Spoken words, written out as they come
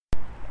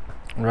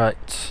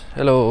Right,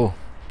 hello,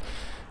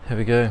 here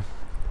we go.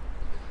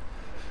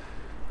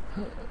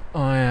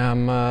 I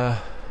am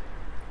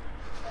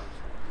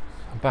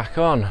back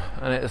on,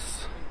 and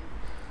it's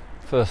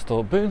First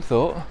Thought, Boon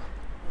Thought,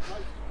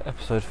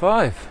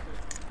 Ep.05.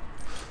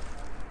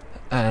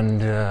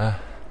 And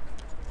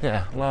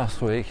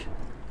last week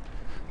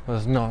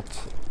was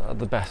not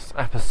the best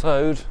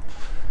episode.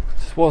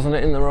 Just wasn't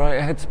in the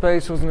right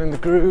headspace, wasn't in the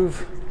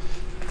groove.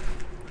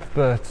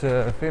 But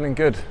feeling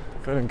good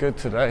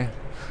today.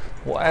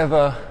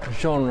 Whatever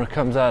genre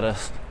comes at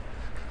us,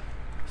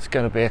 it's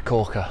going to be a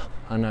corker.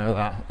 I know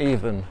that.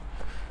 Even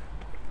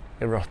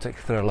erotic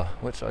thriller,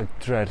 which I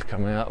dread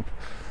coming up,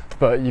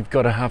 but you've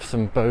got to have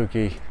some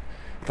bogey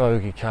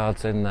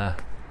cards in there.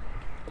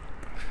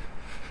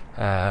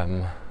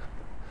 I'm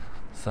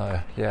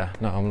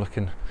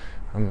looking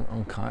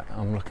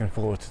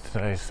forward to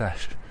today's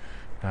sesh.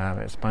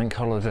 It's Bank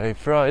Holiday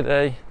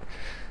Friday,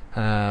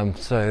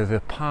 so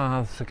the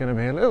paths are going to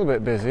be a little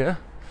bit busier,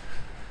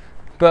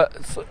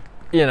 but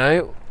you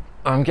know,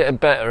 I'm getting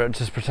better at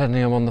just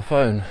pretending I'm on the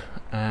phone.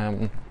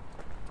 I've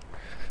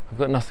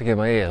got nothing in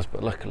my ears,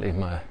 but luckily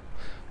my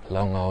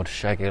long old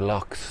shaggy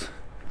locks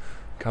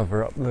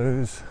cover up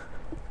those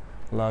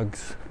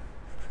lugs,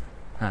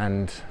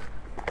 and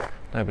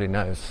nobody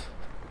knows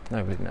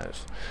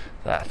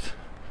that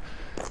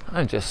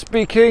I'm just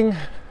speaking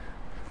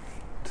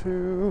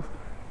to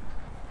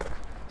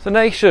the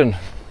nation,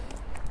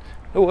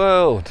 the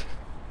world,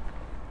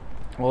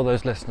 all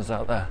those listeners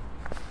out there.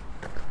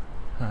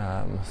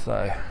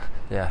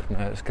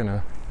 It's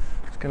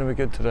gonna be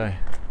good today.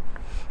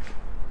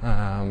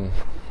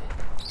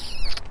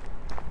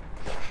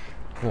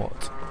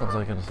 What was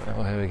I gonna say?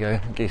 Oh, here we go,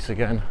 geese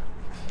again.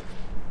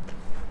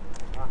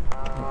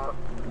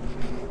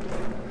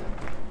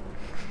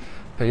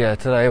 But yeah,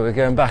 today we're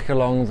going back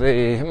along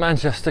the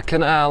Manchester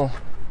Canal.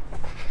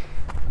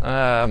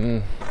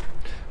 A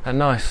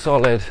nice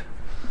solid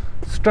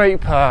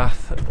straight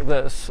path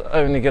that's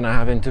only going to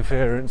have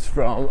interference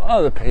from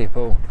other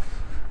people,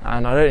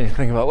 and I don't need to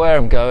think about where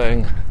I'm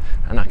going,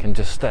 and I can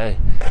just stay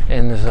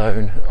in the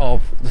zone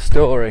of the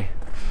story.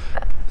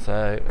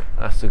 So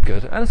that's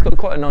good, and it's got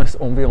quite a nice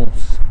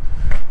ambience,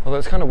 although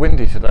it's kind of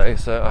windy today,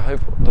 so I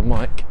hope the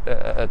mic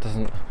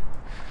doesn't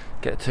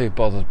get too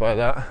bothered by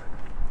that.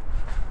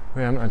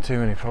 We haven't had too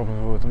many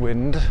problems with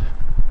wind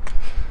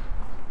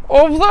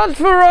of that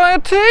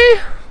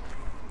variety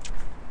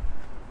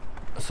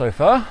so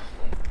far.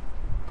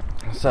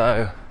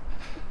 So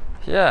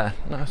yeah,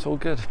 no, it's all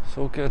good.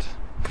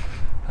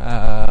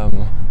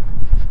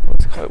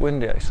 It's quite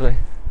windy actually.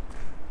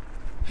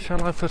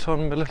 Shall I put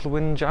on my little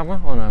wind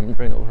jammer? Oh no, I'm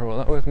bring all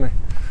that with me.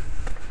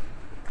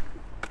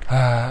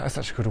 It's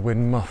actually called a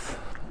wind muff.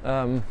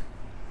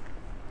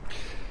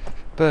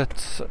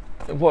 But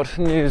what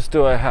news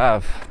do I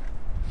have?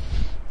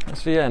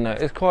 Actually,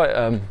 it's quite.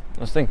 I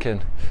was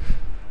thinking,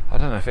 I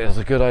don't know if it was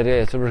a good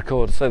idea to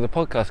record. So the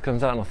podcast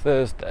comes out on a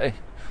Thursday,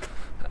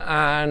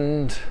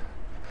 and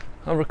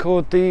I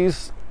record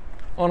these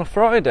on a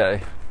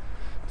Friday.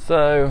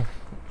 So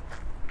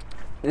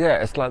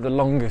yeah, it's like the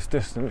longest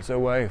distance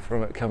away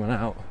from it coming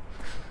out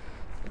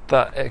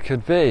that it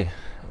could be,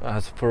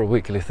 as for a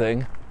weekly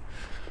thing.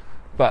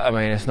 But I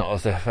mean, it's not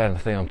as if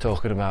anything I'm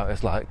talking about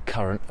is like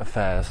current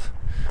affairs.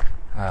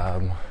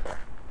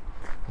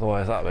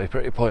 Otherwise that would be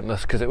pretty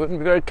pointless, because it wouldn't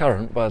be very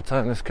current by the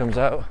time this comes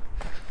out.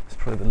 It's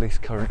probably the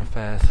least current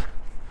affairs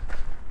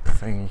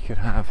thing you could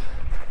have.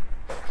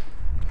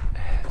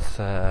 It's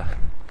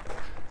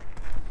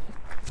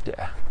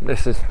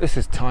this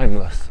is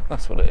timeless.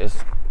 That's what it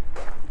is.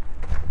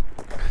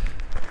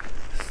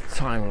 It's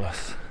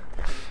timeless.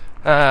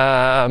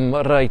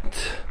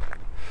 Right.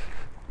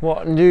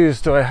 What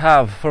news do I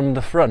have from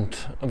the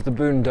front of the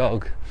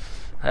boondog?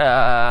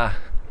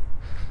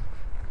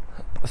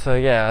 So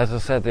yeah, as I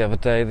said the other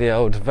day, the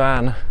old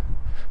van,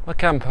 my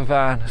camper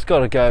van, has got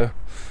to go.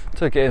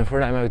 Took it in for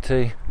an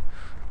MOT.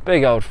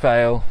 Big old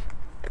fail.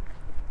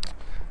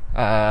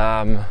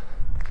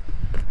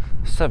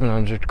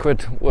 700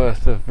 quid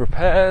worth of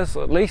repairs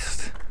at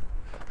least.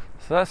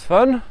 So that's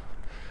fun.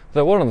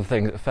 Though one of the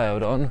things it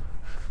failed on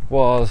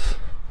was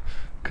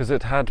because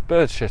it had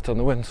bird shit on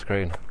the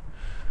windscreen.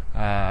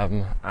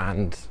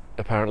 And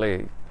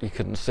apparently you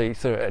couldn't see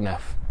through it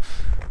enough.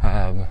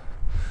 And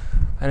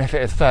if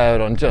it had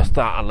failed on just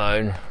that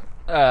alone,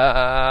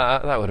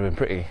 that would have been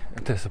pretty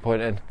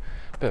disappointing.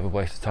 Bit of a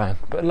waste of time.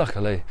 But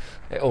luckily,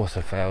 it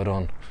also failed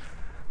on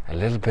a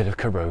little bit of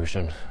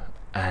corrosion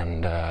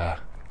and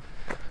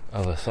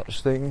other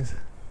such things.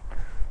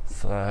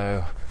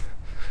 So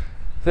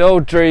the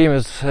old dream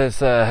is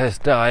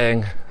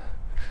dying.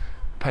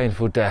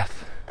 Painful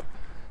death.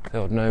 The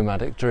old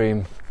nomadic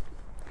dream.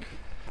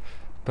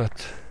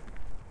 But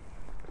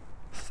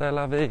c'est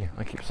la vie.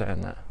 I keep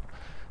saying that.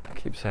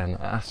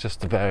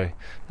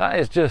 That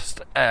is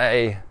just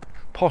a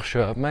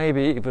posher,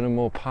 maybe even a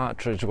more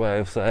partridge way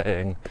of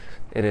saying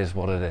it is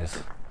what it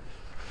is.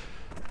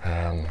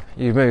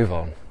 You move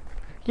on.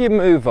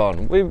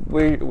 We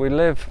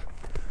live,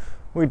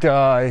 we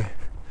die,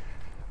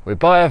 we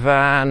buy a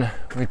van,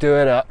 we do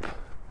it up,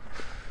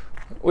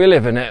 we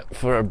live in it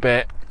for a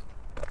bit,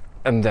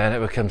 and then it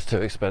becomes too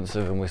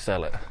expensive and we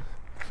sell it.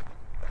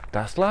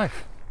 That's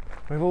life.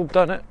 We've all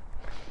done it.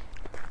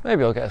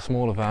 Maybe I'll get a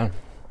smaller van.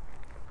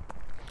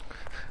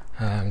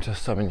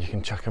 Just something you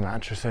can chuck a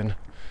mattress in,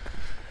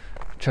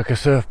 chuck a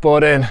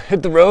surfboard in,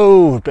 hit the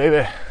road,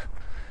 baby.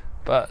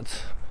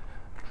 But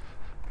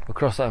we'll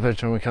cross that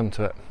bridge when we come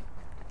to it.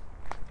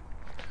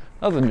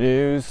 Other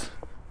news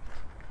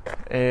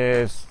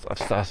is I've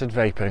started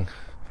vaping.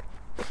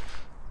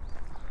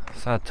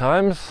 Sad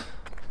times.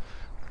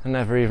 I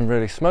never even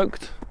really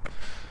smoked.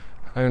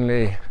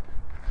 Only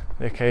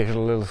the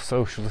occasional little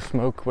social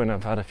smoke when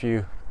I've had a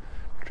few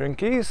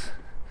drinkies.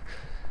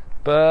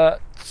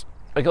 But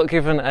I got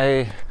given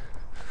a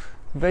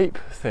vape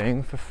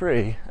thing for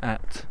free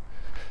at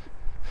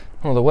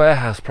one of the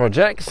warehouse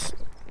projects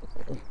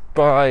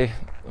by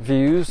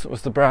Views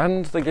was the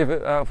brand. They give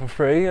it out for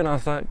free, and I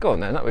was like, go on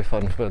then, that'll be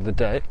fun for the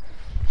day.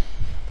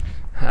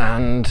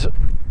 And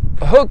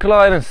hook,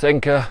 line and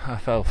sinker, I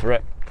fell for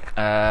it.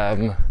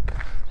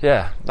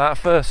 That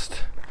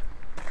first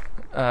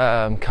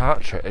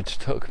cartridge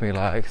took me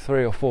like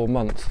 3 or 4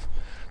 months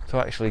to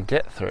actually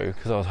get through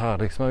because I was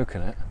hardly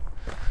smoking it.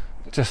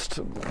 Just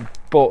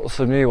bought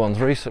some new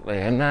ones recently,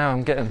 and now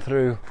I'm getting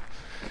through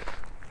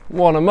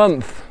one a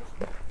month.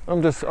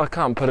 I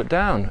can't put it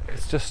down.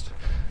 It's just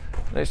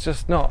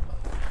not,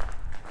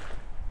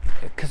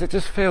 because it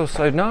just feels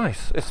so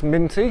nice. It's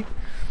minty,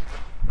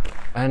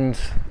 and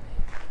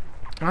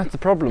that's the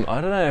problem.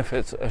 I don't know if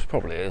it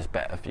probably is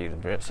better for you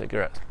than real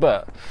cigarettes,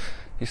 but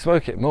you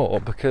smoke it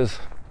more because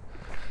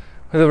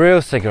with a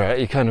real cigarette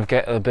you kind of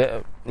get a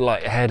bit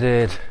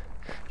lightheaded.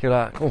 You're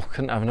like, oh,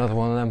 couldn't have another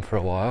one of them for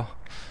a while,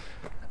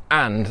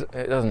 and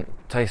it doesn't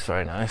taste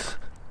very nice.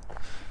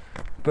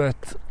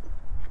 But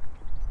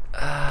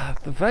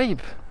the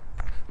vape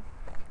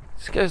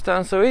just goes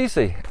down so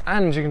easy,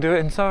 and you can do it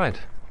inside.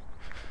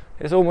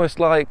 It's almost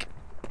like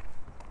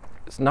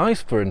it's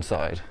nice for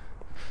inside.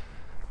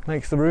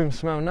 Makes the room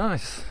smell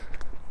nice.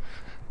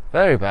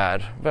 Very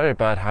bad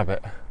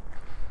habit.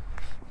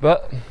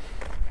 But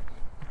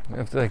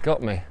if they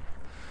got me.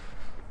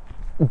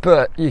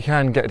 But you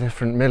can get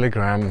different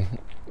milligram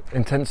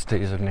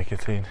intensities of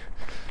nicotine.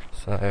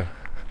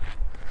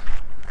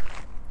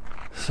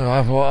 So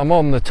I'm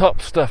on the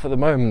top stuff at the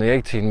moment, the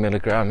 18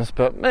 milligrams,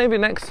 but maybe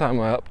next time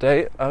I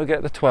update, I'll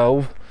get the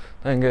 12,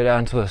 then go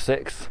down to the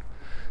 6,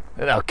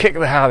 then I'll kick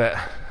the habit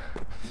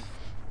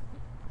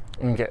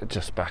and get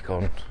just back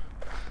on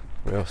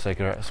real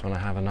cigarettes when I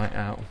have a night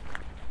out.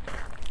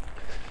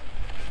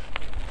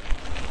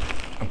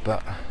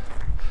 But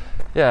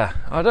yeah,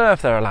 I don't know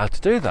if they're allowed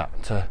to do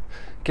that, to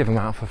give them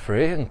out for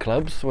free in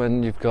clubs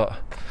when you've got,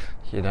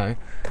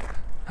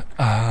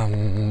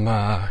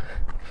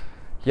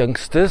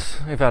 youngsters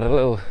who've had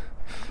a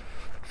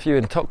few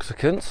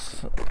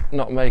intoxicants,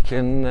 not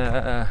making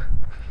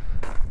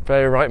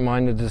very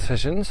right-minded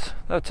decisions.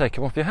 They'll take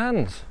them off your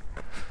hands.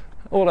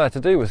 All I had to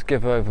do was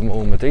give over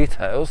all my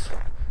details.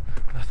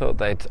 I thought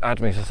they'd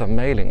add me to some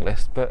mailing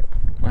list, but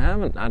I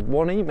haven't had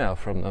one email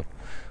from them,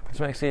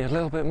 which makes me a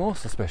little bit more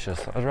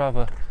suspicious. I'd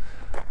rather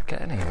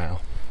get an email.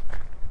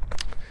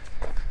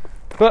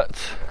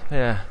 But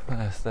yeah,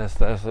 there's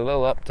a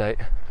little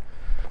update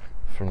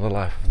from the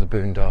life of the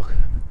boondog.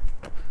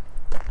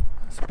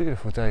 It's a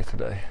beautiful day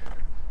today.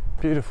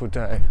 Beautiful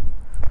day.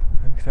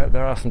 Except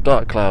there are some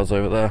dark clouds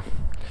over there.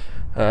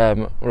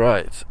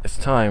 Right, it's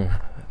time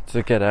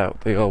to get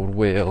out the old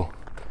wheel.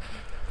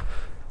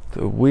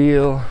 The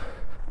wheel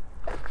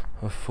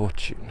of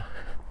fortune.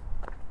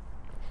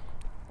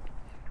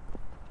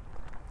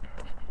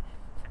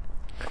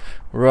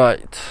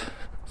 Right,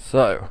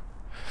 so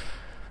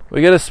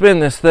we're going to spin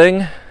this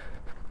thing,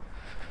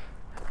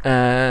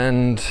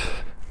 and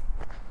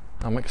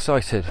I'm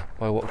excited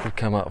by what could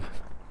come up.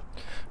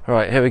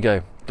 Right, here we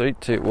go. 3,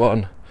 2,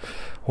 1.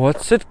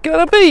 What's it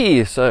gonna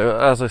be? So,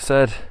 as I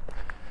said,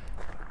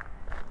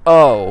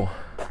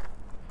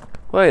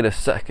 wait a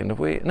second.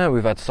 We've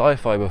had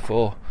sci-fi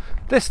before.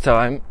 This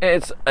time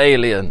it's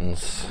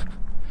aliens.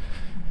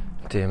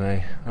 Dear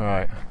me.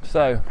 Alright,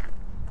 so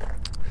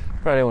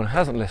for anyone who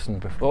hasn't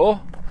listened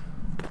before,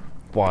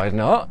 why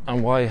not?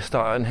 And why you're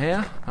starting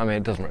here? I mean,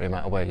 it doesn't really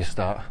matter where you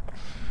start.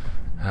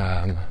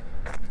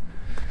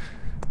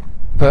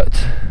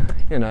 But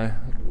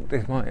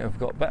these might have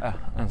got better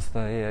as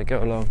they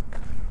go along.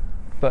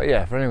 But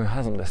yeah, for anyone who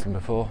hasn't listened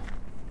before,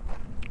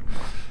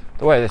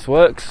 the way this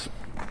works,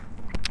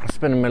 I'm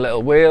spinning my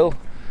little wheel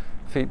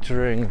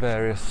featuring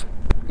various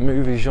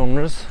movie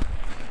genres.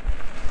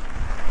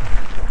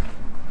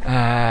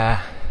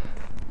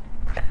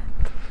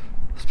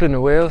 Spin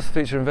the wheels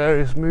featuring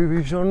various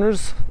movie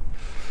genres,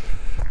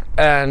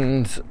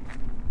 and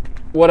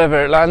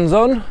whatever it lands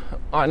on,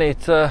 I need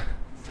to,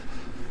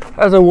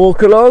 as I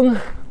walk along,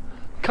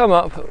 come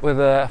up with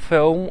a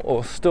film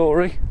or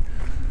story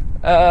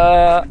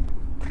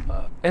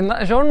in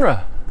that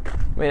genre.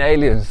 I mean,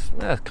 aliens,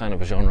 that's kind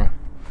of a genre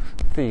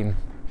theme,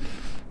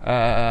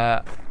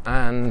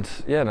 and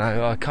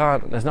I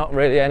can't, there's not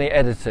really any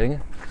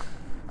editing,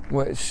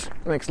 which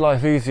makes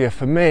life easier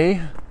for me,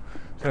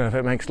 I don't know if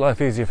it makes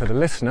life easier for the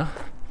listener,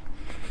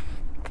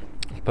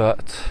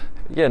 but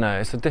you know,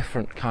 it's a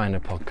different kind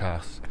of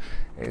podcast.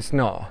 It's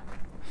not.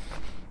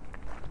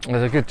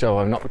 There's a good job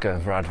I'm not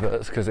going for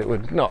adverts, because it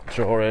would not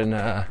draw in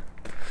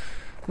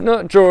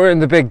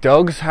the big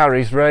dogs,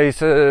 Harry's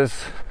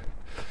Razors,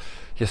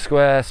 your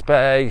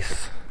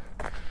Squarespace,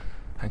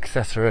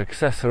 etc.,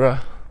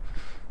 etc.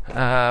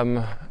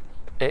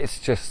 It's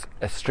just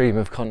a stream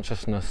of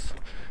consciousness,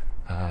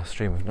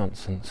 stream of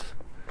nonsense,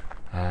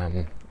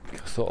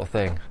 sort of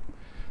thing.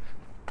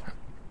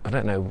 I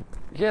don't know.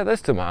 Yeah,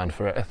 there's demand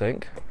for it, I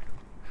think.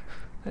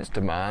 There's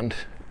demand.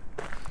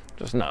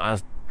 Just not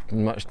as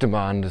much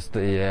demand as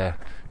the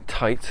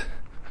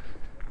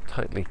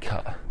tightly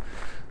cut,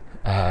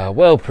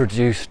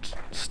 well-produced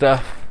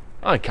stuff.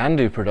 I can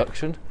do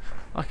production.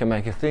 I can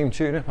make a theme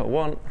tune if I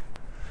want.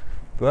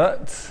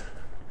 But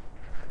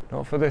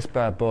not for this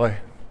bad boy.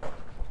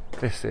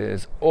 This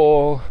is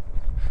all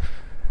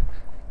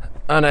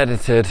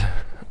unedited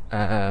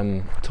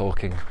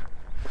talking.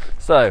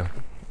 So,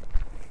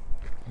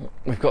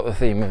 we've got the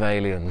theme of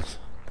aliens.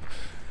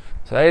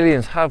 So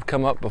aliens have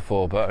come up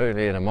before, but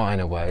only in a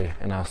minor way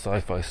in our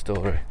sci-fi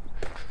story.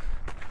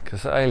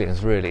 Because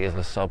aliens really is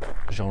a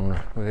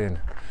sub-genre within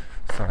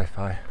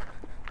sci-fi.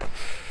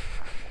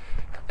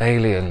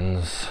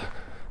 Aliens.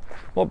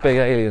 What big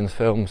aliens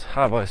films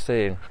have I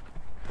seen?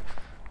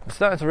 I'm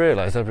starting to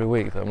realise every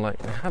week that I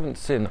haven't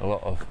seen a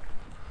lot of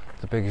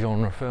the big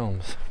genre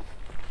films.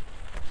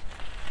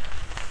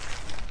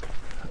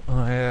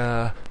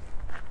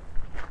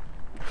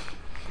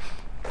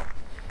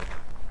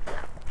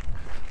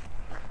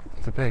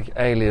 The big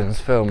aliens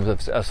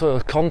films, I saw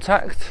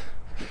Contact,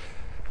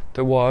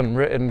 the one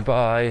written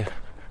by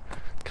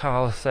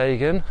Carl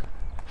Sagan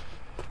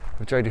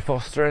with Jodie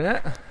Foster in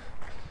it.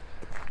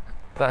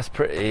 That's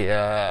pretty,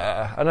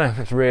 I don't know if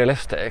it's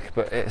realistic,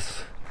 but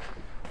it's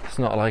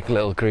not like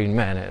Little Green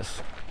Men,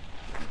 it's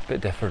a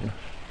bit different.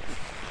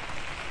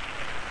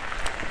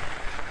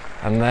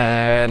 And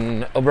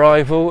then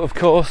Arrival, of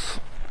course,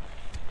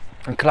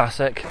 a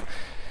classic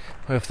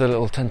with the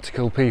little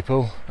tentacle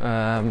people,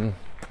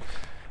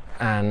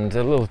 and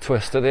a little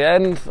twist at the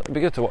end. It'd be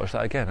good to watch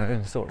that again. I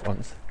only saw it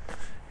once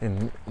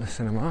in the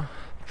cinema.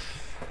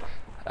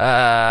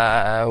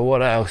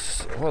 What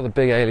else? What are the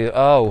big aliens?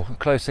 Oh,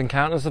 Close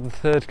Encounters of the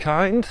Third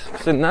Kind.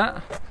 Seen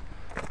that?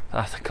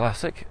 That's a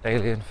classic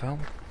alien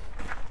film.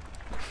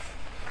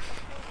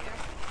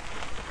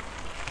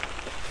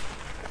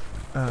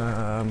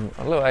 A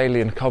little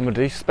alien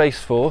comedy, Space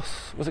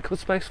Force. Was it called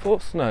Space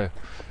Force? No,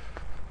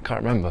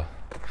 can't remember.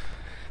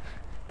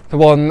 The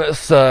one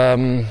that's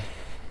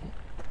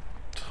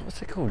what's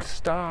it called?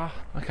 Star?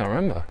 I can't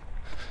remember.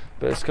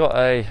 But it's got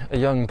a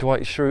young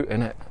Dwight Schrute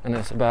in it, and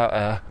it's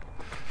about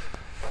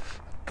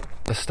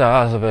the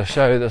stars of a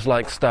show that's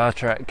like Star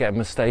Trek get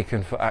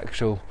mistaken for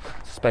actual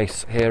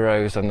space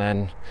heroes and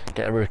then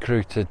get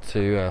recruited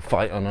to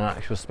fight on an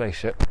actual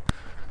spaceship.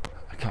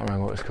 I can't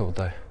remember what it's called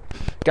though.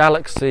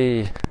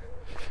 Galaxy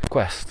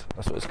Quest,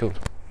 that's what it's called.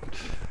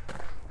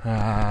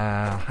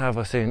 Have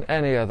I seen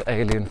any other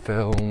alien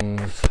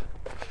films?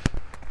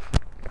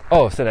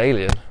 Oh, I've seen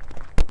Alien.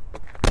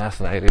 That's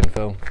an alien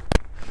film.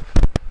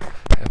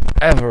 If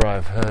ever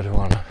I've heard of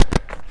one.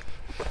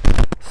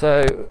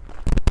 So,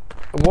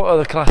 what are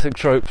the classic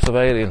tropes of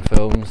alien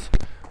films?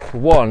 For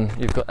one,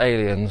 you've got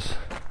aliens.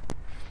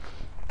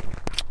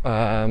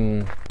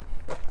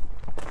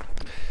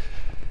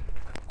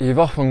 You've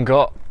often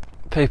got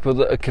people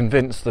that are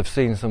convinced they've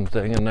seen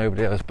something and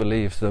nobody else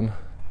believes them.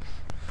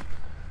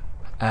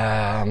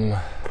 And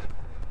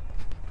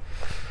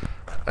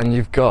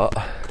you've got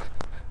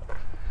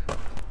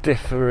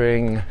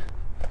differing,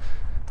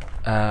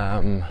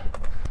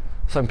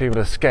 some people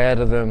are scared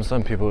of them,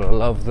 some people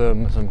love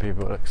them, some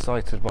people are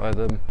excited by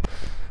them.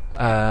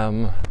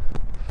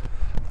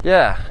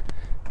 Yeah,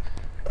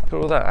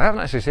 got all that. I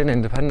haven't actually seen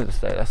Independence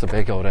Day. That's a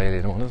big old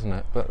alien one, isn't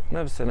it? But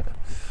never seen it.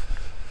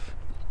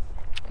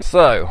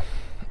 So,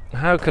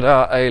 how could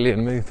our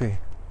alien movie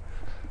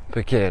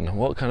begin?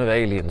 What kind of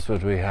aliens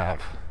would we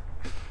have?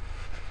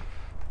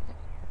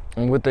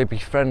 And would they be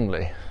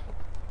friendly?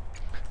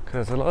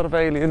 Because a lot of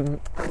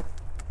alien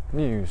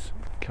news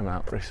come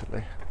out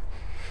recently.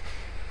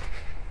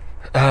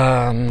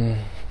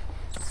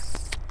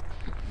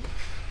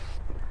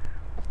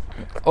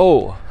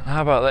 Oh,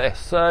 how about this?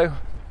 So,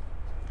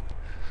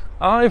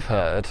 I've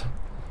heard,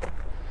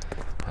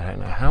 I don't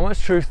know how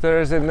much truth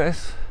there is in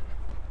this,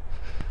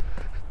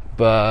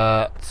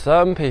 but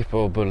some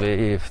people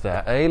believe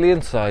that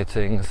alien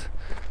sightings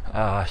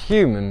are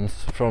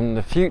humans from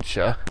the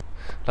future,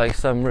 like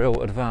some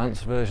real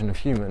advanced version of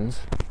humans,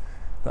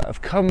 that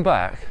have come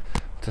back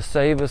to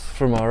save us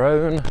from our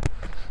own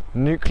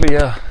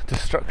nuclear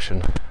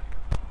destruction.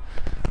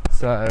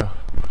 So,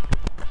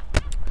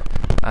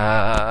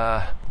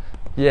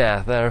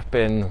 yeah, there have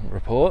been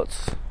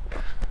reports,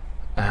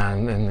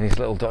 and in these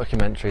little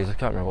documentaries, I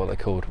can't remember what they're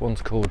called.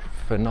 One's called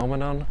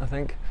Phenomenon, I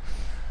think.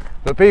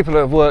 But people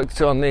have worked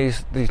on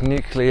these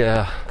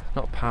nuclear,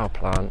 not power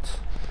plants,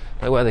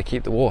 like where they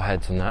keep the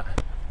warheads and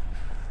that.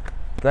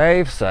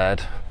 They've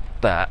said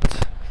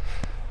that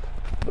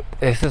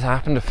this has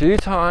happened a few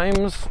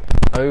times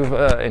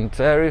over in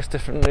various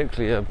different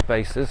nuclear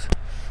bases.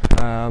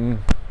 The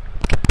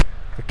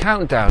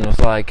countdown was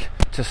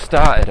just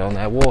started on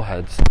their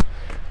warheads,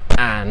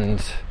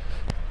 and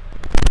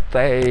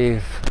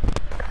everyone's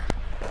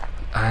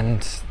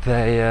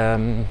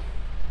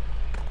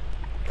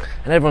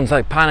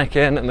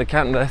panicking, and the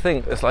countdown, I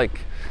think it's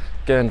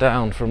going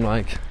down from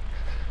I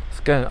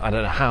don't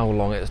know how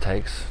long it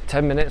takes,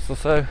 10 minutes or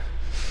so.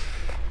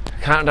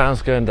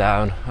 Countdown's going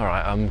down.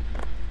 Alright,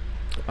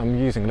 I'm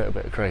using a little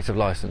bit of creative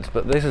license,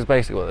 but this is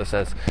basically what it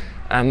says.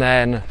 And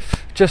then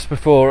just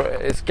before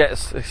it's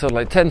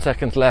 10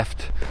 seconds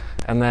left,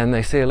 and then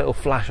they see a little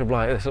flash of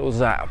light, this little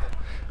zap,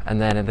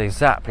 and then they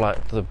zap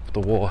the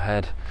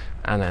warhead,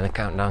 and then the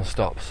countdown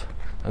stops,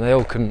 and they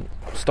all couldn't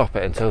stop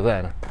it until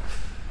then.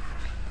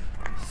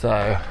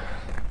 So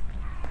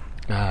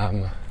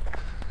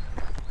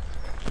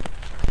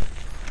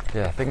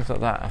things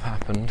like that have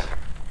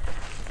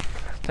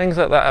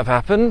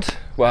happened.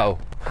 Well,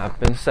 have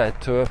been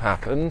said to have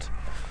happened.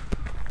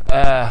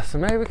 So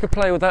maybe we could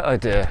play with that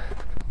idea.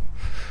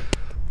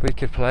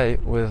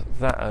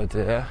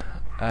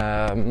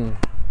 And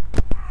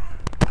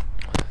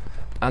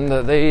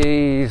that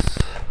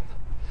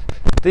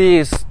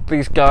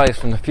these guys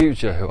from the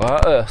future, who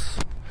are us,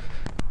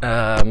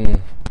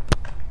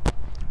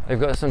 they've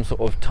got some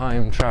sort of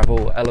time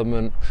travel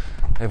element.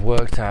 They've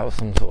worked out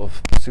some sort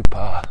of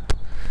super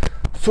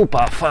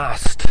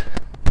fast,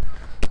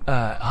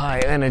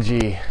 high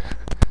energy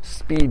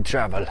speed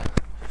travel,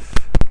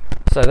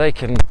 so they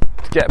can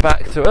get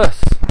back to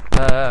us.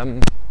 So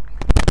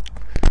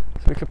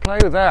we could play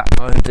with that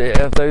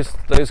idea of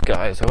those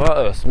guys who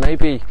are us.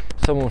 Maybe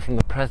someone from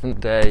the present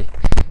day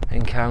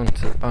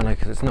encounter. Oh no,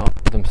 because it's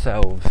not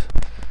themselves.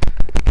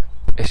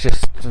 It's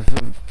just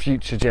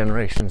future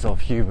generations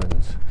of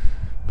humans.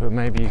 But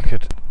maybe you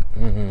could.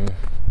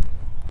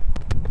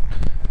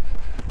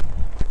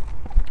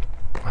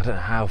 I don't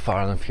know how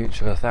far in the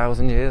future,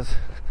 1,000 years.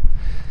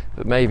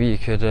 But maybe you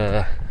could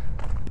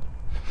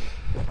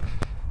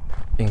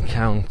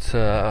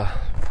encounter.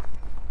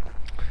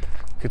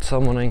 Could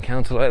someone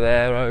encounter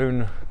their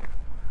own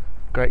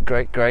great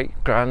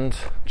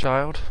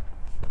grandchild?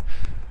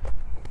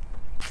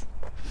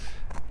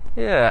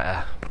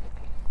 Yeah.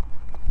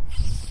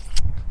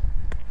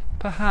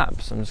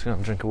 Perhaps. I'm just going to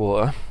have a drink of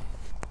water.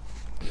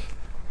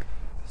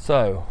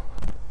 So,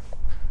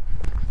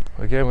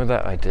 we're going with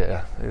that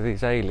idea.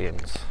 These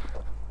aliens.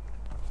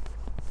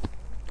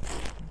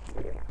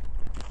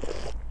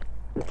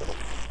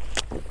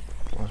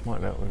 This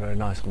might not be very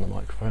nice on the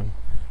microphone.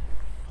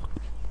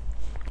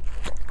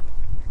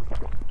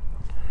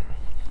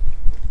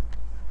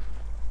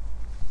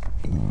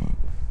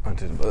 I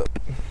did a burp.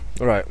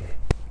 Right.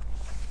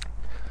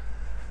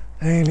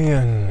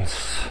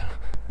 Aliens.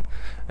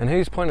 And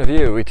whose point of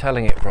view are we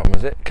telling it from?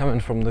 Is it coming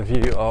from the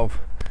view of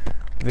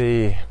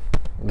the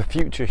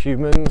future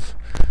humans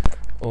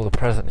or the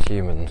present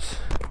humans?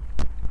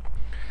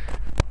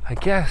 I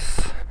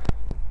guess.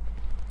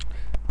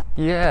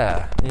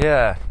 Yeah.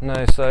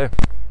 No, so.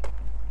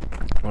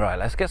 Right,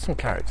 let's get some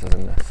characters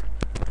in this.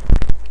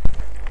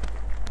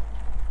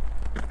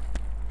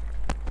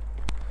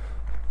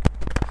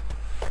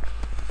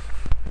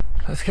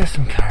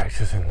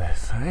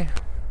 Eh?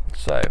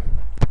 So,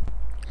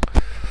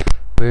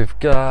 we've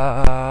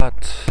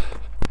got.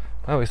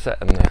 How are we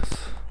setting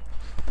this?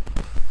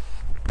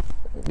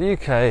 The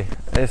UK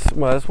is,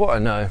 well, it's what I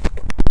know.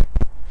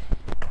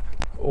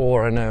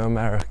 Or I know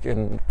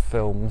American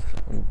films.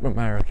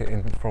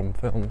 From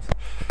films.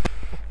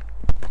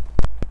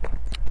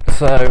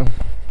 So,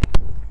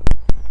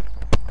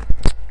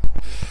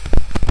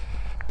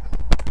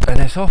 and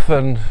it's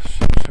often,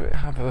 should we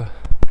have a,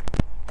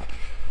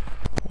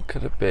 what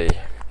could it be?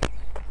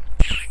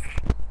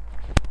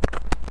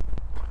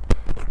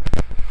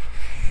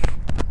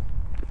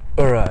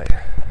 Alright.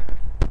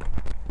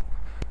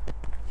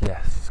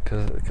 Yes,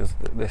 because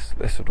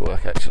this would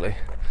work actually.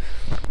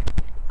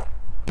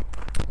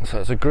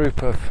 So it's a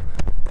group of,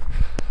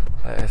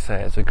 like I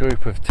say, it's a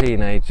group of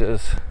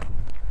teenagers.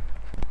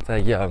 They're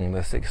young,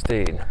 they're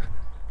 16.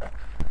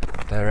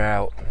 They're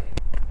out.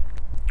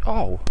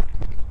 Oh,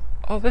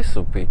 this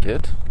will be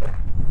good.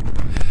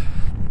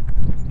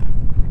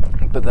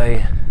 But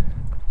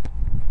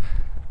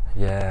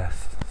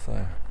yes,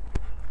 so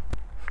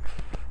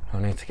I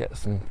need to get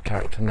some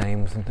character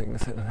names and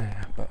things in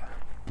there, but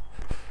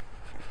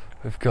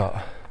we've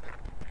got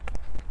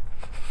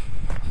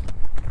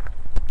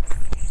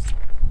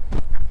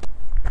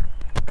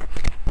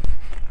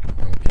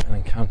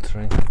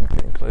I'm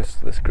getting close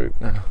to this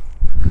group now.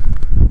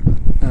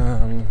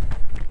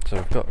 So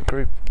we've got a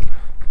group.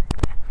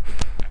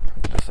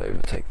 I'll just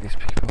overtake these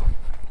people.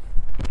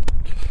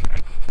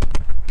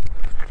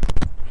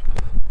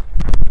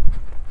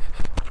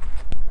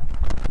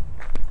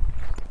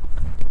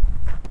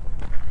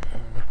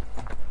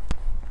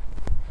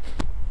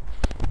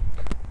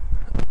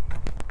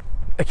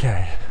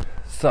 Okay,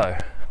 so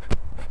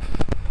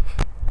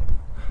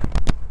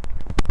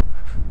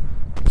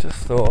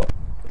just thought,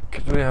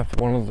 could we have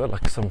one of the,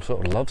 like some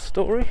sort of love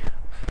story?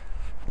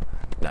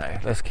 No,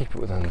 let's keep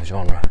it within the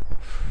genre.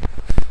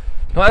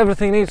 Not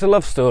everything needs a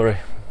love story.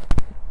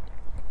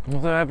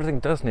 Although everything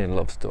does need a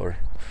love story.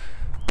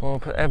 Well,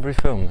 but every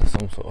film has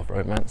some sort of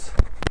romance.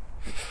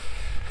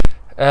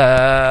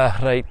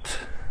 Right.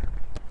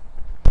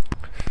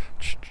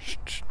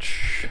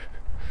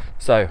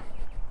 So,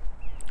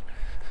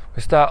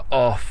 we start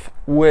off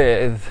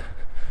with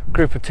a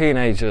group of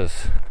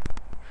teenagers.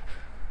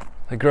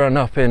 They're growing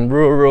up in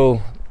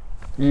rural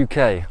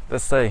UK.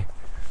 Let's say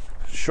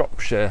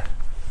Shropshire.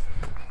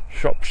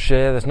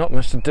 There's not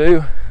much to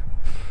do.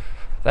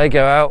 They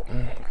go out.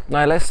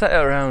 Now let's set it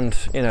around,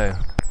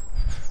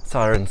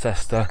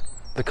 Cirencester,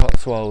 the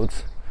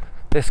Cotswolds,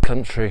 this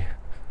country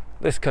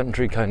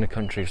kind of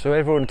country. So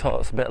everyone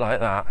talks a bit like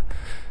that.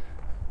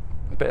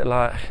 A bit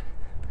like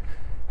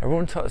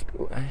everyone talks.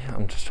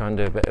 I'm just trying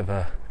to do a bit of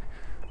a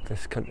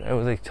this country. How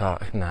are they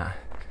talking that?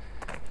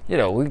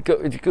 We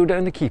go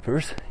down to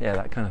Keepers, yeah,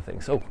 that kind of thing.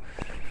 So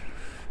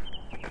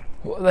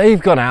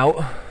they've gone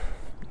out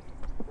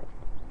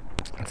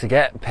to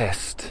get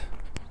pissed.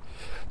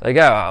 They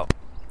go out,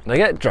 they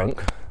get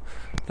drunk,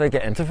 they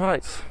get into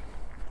fights.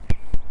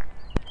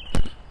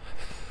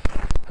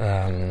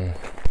 I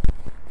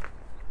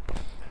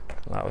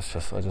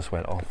just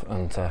went off.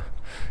 And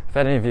if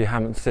any of you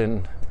haven't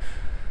seen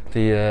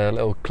the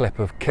little clip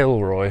of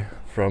Kilroy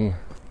from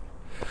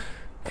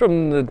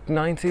the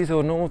 90s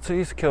or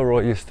noughties,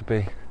 Kilroy used to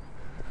be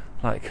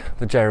like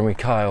the Jeremy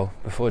Kyle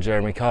before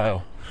Jeremy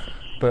Kyle.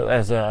 But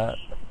there's a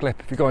clip,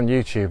 if you go on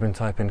YouTube and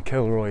type in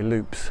Kilroy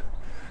loops,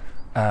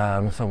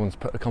 someone's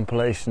put a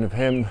compilation of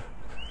him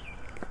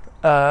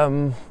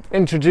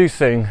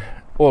introducing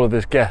all of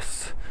his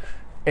guests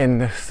in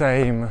the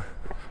same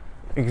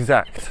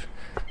exact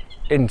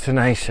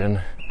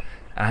intonation,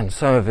 and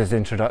some of his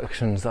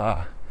introductions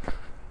are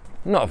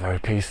not very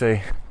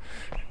PC,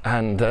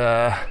 and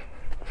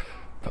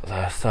but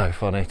they're so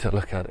funny to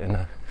look at in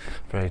a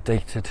very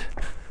dated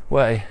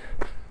way.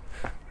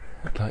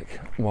 Like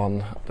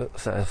one that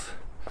says,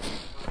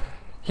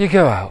 you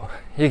go out,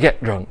 you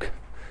get drunk,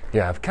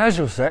 you have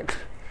casual sex,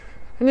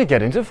 and you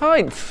get into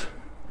fights,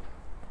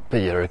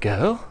 but you're a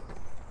girl.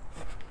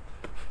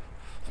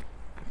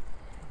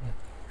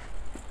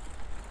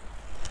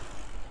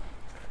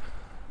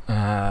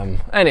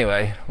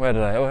 Anyway, where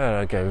did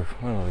I go?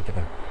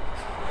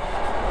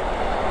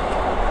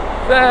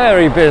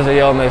 Very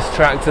busy on this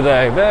track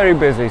today, very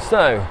busy.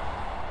 So,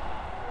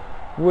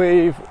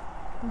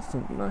 that's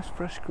some nice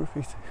fresh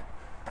graffiti.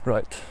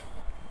 Right,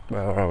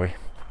 where are we?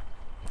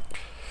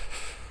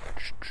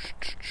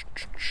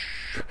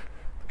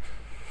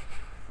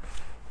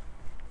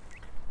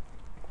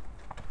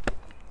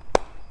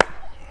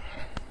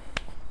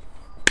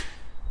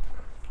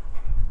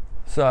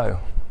 So,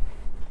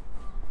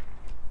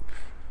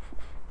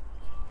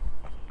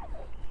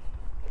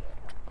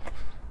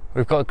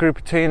 we've got a group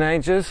of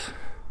teenagers,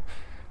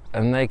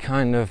 and they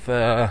kind of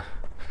they're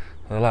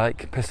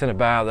like pissing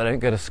about. They don't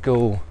go to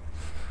school,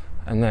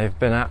 and they've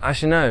been out.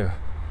 Actually, no,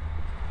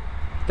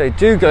 they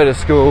do go to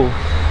school,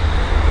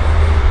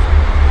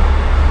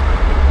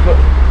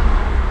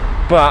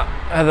 but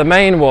the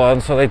main one.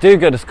 So they do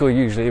go to school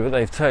usually, but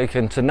they've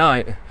taken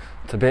tonight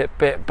to be a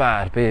bit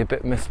bad, be a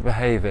bit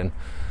misbehaving,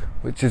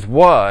 which is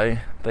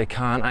why they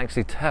can't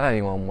actually tell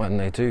anyone when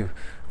they do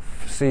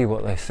see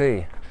what they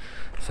see.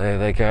 So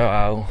they go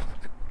out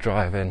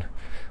driving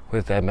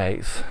with their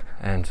mates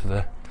into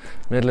the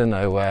middle of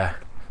nowhere,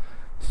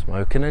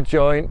 smoking a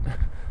joint,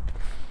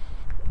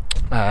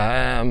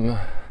 and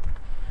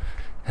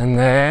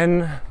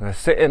then they're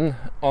sitting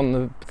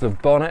on the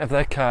bonnet of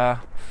their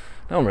car.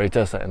 No one really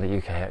does that in the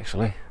UK,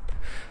 actually.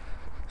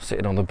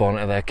 Sitting on the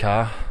bonnet of their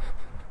car,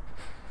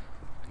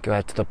 go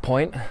out to the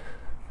point,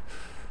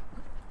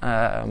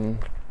 but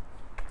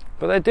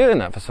they're doing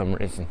that for some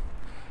reason.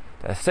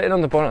 They're sitting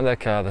on the bonnet of their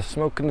car, they're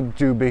smoking a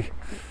doobie,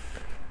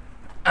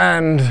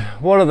 and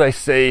what do they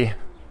see?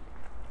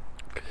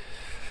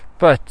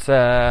 But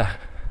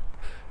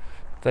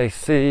they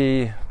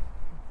see,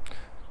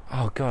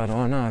 oh God,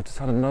 oh no, I've just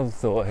had another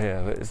thought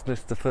here, but it's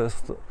just the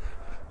first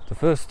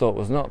thought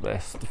was not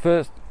this.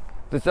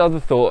 This other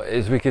thought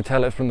is we could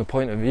tell it from the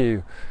point of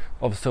view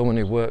of someone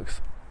who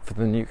works for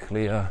the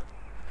nuclear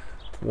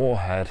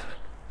warhead.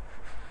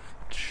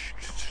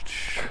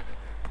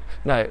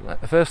 No,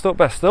 first thought,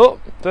 best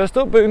thought. First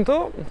thought, boom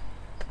thought.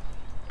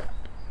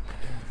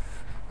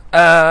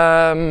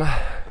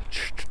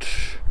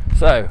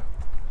 So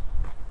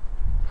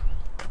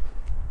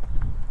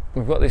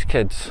we've got these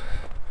kids,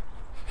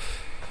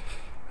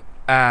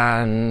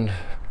 and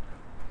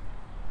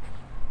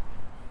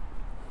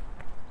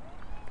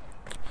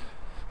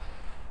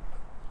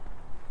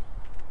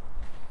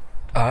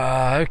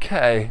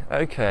okay.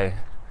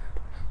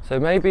 So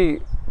maybe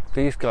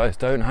these guys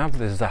don't have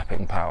this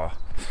zapping power.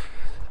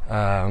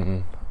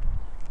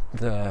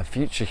 The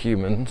future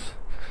humans,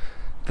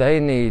 they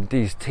need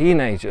these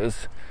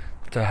teenagers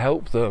to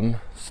help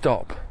them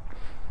stop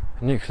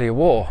nuclear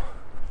war.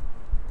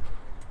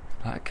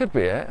 That could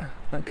be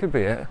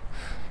it.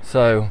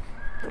 So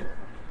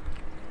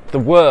the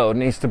world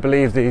needs to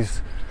believe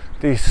these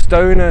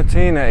stoner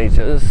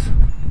teenagers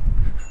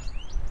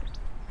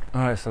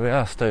Alright, so they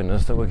are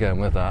stoners that we're going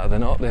with that. They're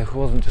not, it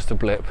wasn't just a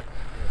blip.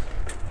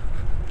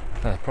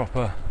 They're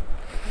proper,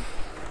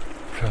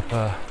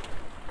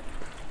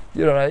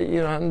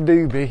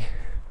 doobie,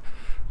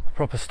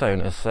 proper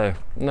stoners, so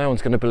no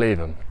one's going to believe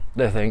them.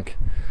 They think,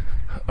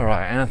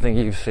 alright, anything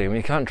you've seen,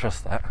 you can't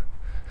trust that,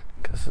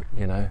 because,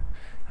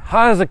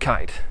 high as a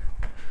kite,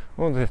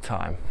 all the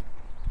time.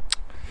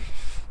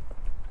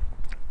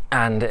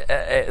 And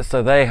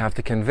so they have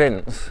to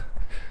convince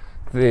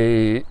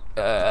the,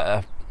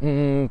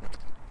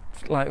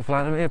 like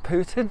Vladimir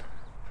Putin.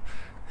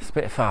 It's a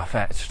bit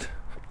far-fetched.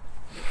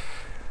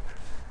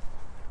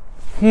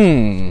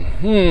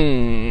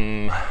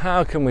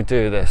 How can we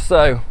do this?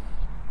 So,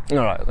 all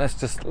right, let's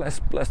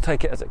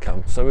take it as it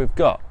comes. So we've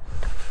got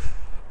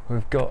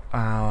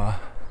our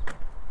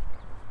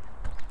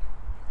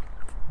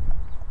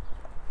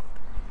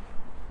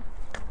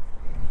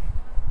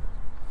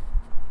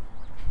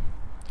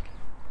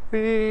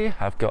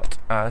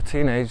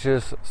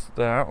teenagers.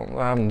 They're out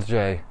on the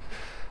J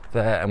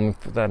there, and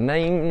their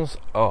names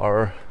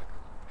are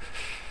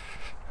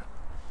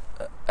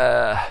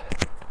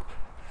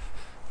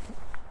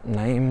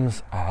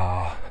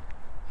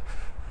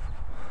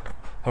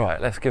all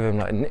right, let's give them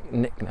like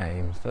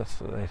nicknames.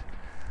 That's what they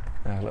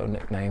have, little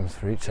nicknames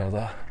for each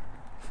other.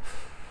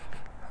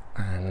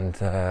 And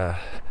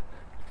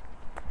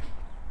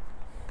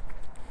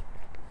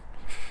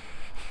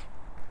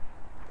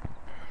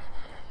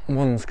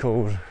one's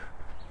called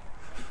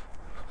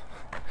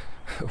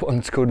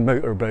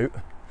Motorboat.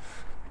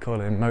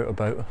 Call him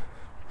Motorboat.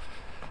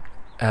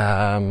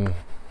 And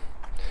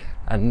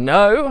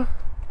no,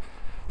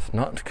 it's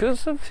not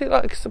because he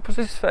likes to put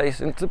his face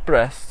into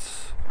breasts.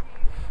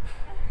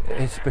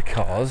 It's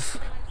because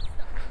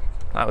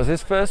that was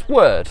his first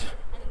word.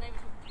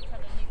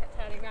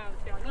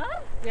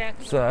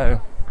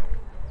 So,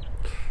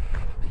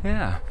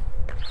 yeah.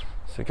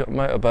 So we've got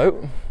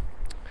Motorboat,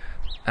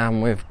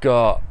 and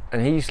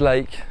he's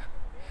like,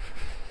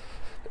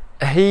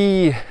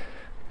 so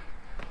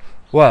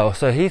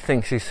he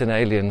thinks he's seen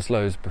aliens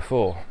loads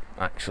before,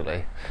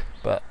 actually,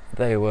 but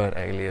they weren't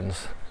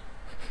aliens.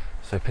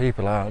 So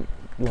people aren't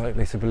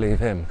likely to believe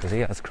him, because he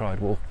has cried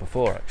wolf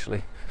before,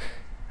 actually.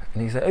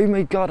 And he's like, oh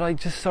my god, I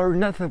just saw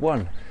another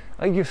one.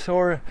 I just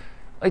saw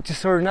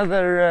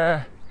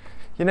another,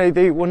 one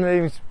of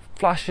those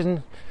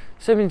flashing.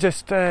 Something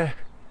just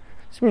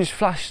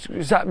flashed,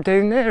 zapped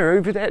down there,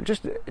 over there,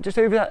 just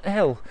over that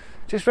hill,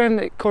 just round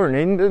that corner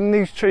in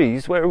these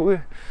trees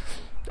where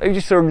I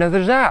just saw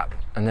another zap.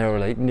 And they were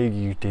like, no,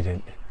 you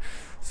didn't.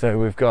 So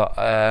we've got,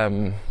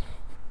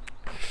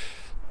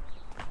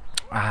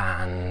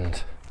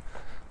 and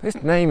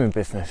this naming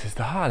business is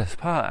the hardest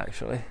part,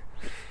 actually.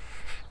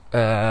 He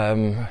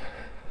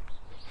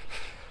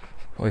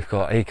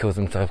calls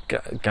himself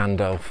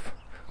Gandalf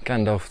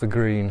the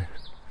Green,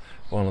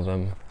 one of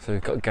them. So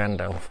we've got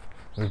Gandalf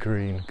the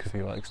Green because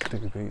he likes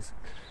doobies.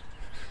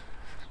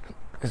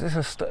 Is this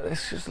it's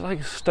just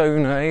like a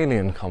stoner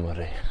alien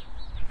comedy?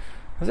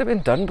 Has it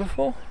been done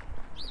before?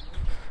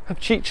 Have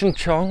Cheech and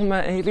Chong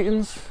met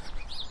aliens?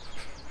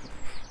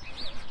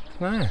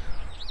 No,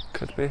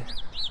 could be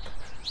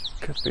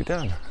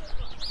done.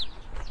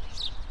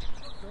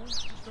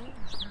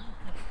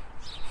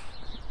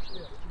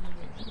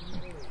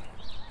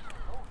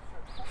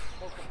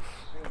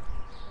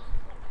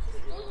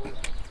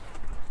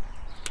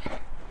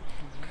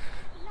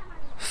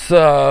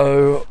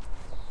 So,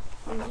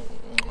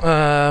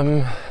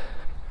 and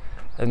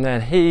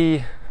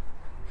then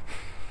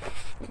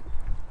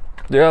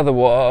the other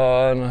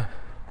one,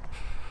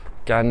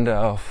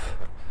 Gandalf,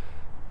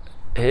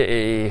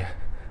 he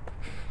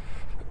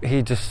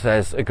just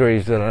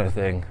agrees with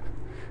anything,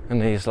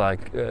 and he's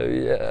like,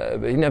 yeah,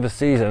 but he never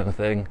sees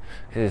anything.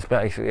 He's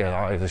basically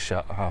eyes are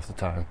shut half the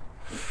time.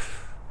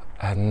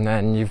 And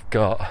then you've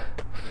got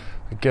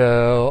a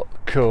girl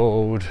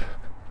called,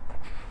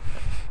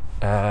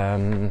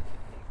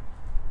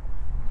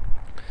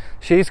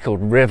 she's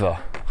called River,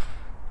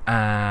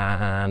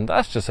 and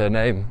that's just her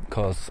name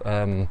because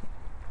her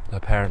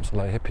parents are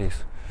like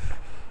hippies.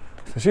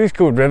 So she's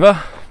called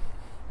River.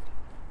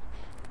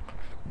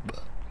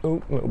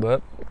 Oh, a little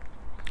bit.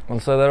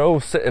 And so they're all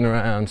sitting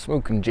around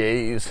smoking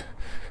J's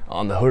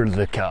on the hood of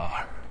the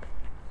car.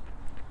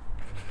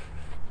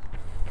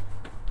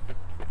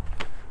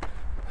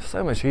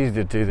 So much easier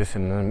to do this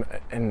in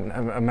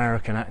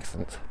American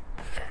accent.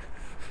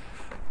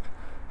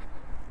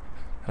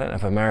 I don't know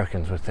if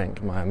Americans would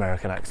think my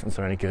American accents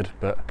are any good,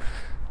 but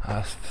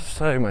it's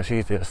so much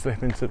easier to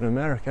slip into an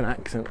American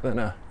accent than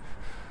a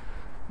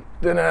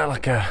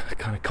like a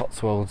kind of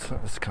Cotswolds.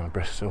 It's kind of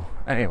Bristol.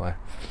 Anyway,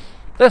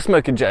 they're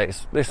smoking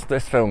J's. This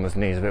film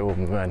needs a bit more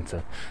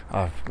momentum.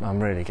 I'm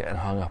really getting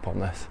hung up on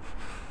this.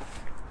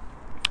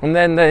 And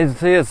then they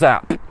see a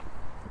zap,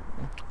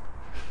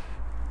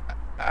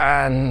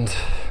 and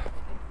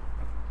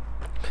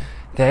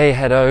they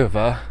head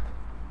over.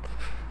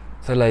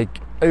 So like,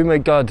 oh my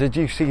god, did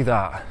you see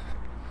that?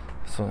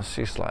 So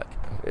she's like,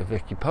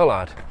 Vicky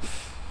Pollard.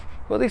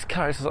 Well, these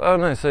characters, oh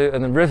no, so,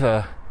 and the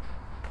River,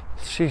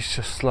 she's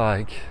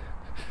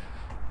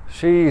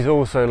she's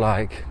also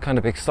like kind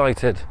of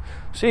excited.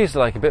 She's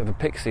like a bit of a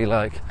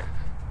pixie-like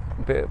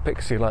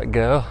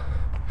girl,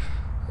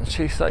 and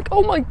she's like,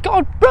 "Oh my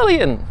god,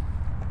 brilliant!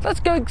 Let's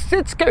go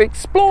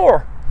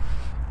explore!"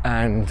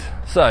 And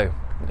so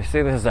you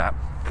see this zap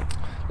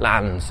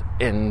lands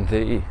in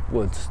the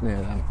woods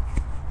near them,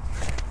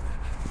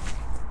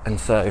 and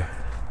so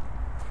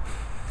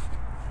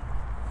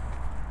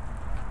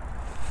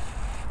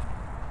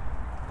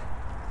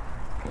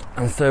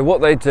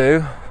what they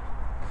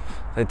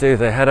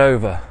head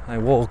over, they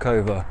walk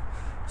over,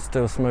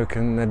 still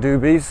smoking their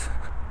doobies,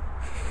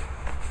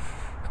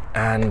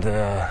 and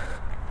they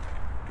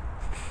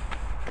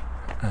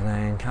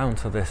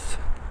encounter this.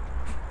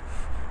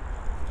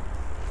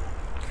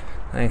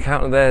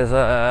 There's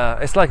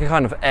it's like a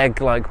kind of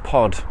egg-like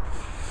pod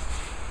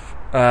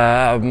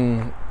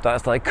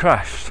that's like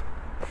crashed.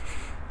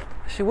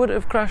 She would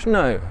have crashed,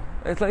 no.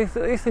 It's like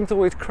these things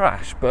always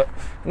crash, but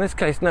in this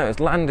case, no. It's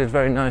landed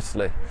very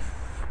nicely.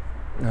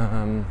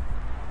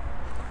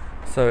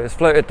 So it's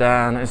floated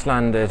down. It's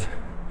landed.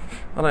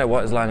 I don't know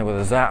what it's landed with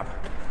a zap.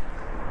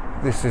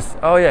 This is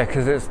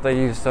because they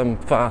use some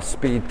fast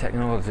speed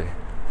technology.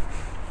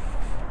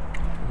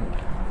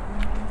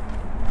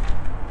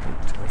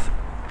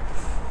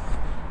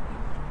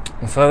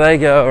 And so they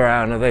go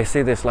around and they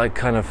see this like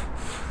kind of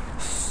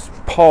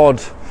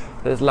pod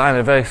that's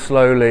landed very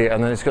slowly,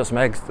 and then it's got some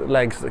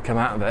legs that come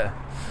out of it,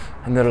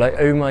 and they're like,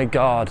 "Oh my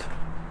god,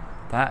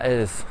 that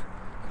is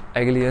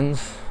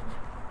aliens."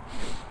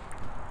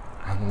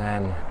 And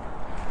then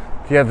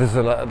the others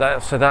are like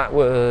that. So that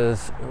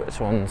was, which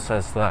one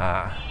says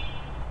that?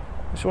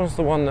 Which one's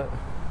the one that?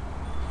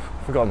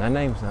 I've forgotten their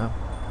names now.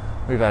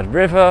 We've had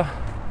River,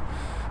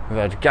 we've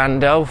had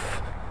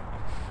Gandalf,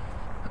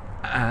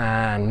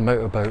 and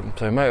Motorboat.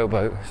 So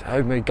Motorboat,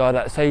 "Oh my god,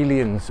 that's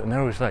aliens," and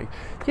they're always like,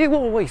 "You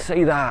always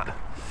say that."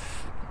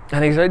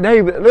 And he's like,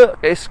 "No, but look,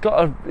 it's got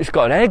an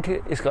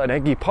egg, it's got an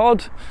eggy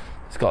pod,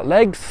 it's got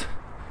legs.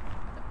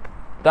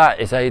 That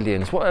is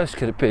aliens. What else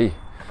could it be?"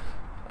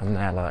 And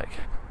they're like,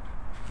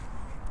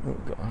 "Oh,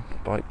 got a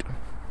bite."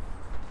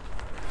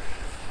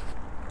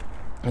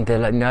 And they're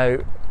like,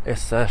 "No,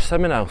 it's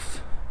something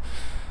else.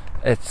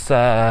 It's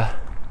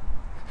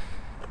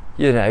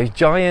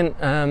giant.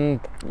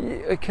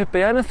 It could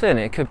be anything.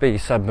 It could be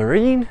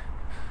submarine."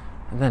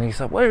 And then he's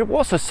like,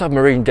 "What's a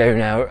submarine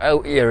doing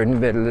out here in the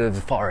middle of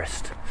the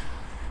forest?"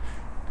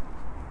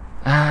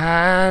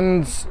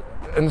 And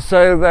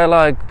so they're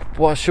like,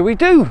 "What should we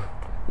do?"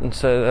 And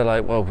so they're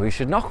like, "Well, we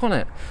should knock on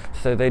it."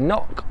 So they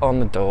knock on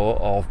the door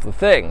of the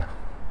thing.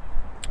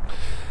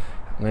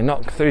 And they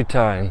knock 3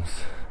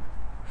 times.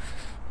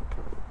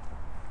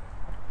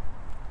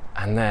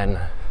 And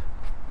then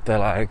they're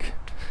like,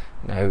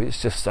 "No,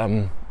 it's just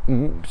some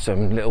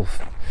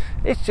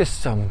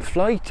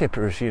fly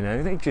tippers,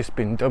 they've just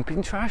been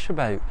dumping trash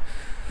about."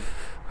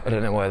 I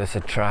don't know why they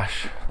said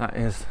trash. That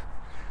is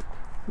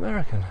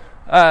American.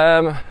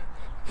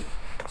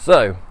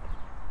 So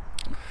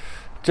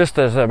just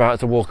as they're about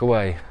to walk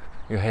away,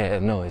 you hear a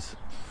noise.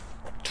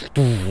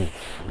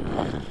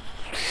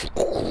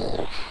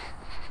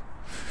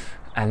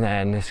 And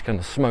then this kind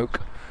of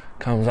smoke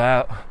comes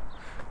out.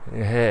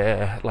 You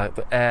hear like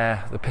the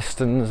air, the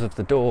pistons of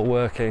the door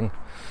working.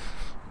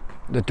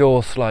 The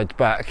door slides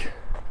back,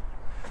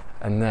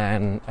 and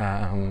then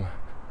the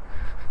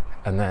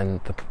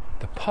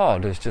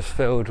pod is just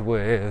filled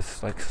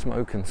with like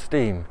smoke and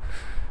steam.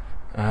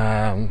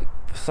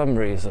 For some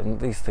reason,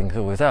 these things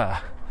always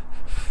are.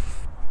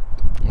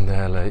 And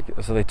they're like,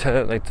 so they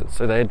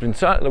had been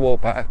starting to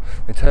walk back.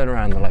 They turn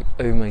around, they're like,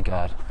 "Oh my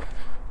god,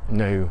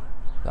 no,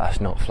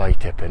 that's not fly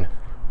tipping.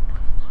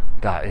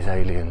 That is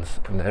aliens."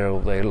 And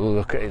they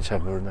look at each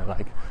other and they're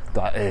like,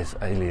 "That is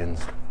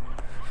aliens."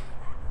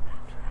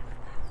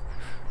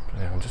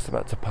 Yeah, I'm just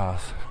about to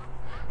pass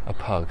a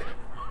pug,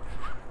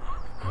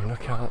 and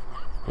look how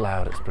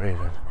loud it's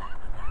breathing.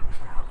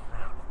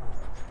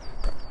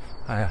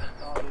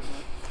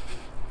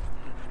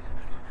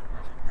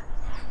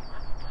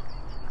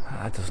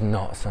 That does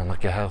not sound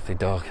like a healthy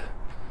dog.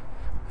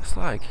 It's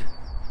like,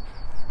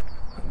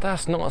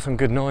 that's not some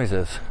good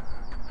noises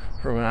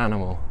from an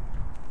animal.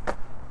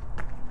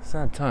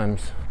 Sad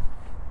times.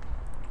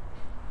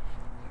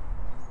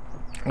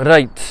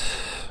 Right,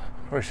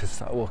 probably should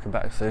start walking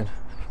back soon.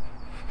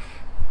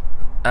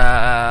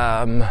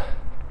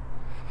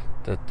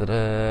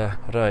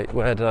 Right,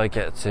 where did I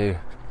get to?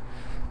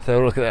 So they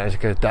look at that and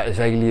go, "That is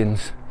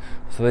aliens."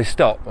 So they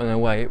stop and they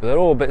wait, but they're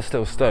all a bit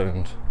still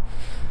stoned.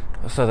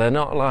 So they're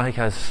not like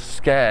as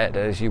scared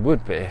as you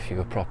would be if you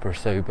were proper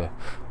sober.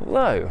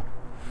 Although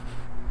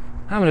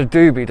having a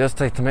doobie does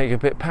take to make you a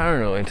bit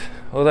paranoid.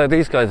 Although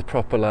these guys are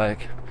proper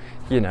like,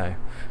 kind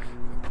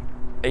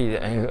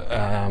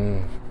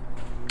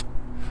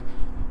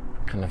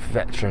of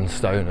veteran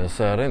stoners,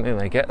 so I don't think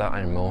they get that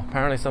anymore.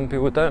 Apparently some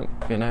people don't,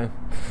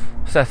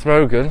 Seth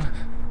Rogen,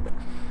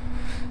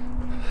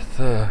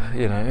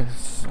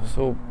 it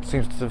all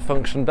seems to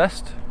function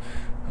best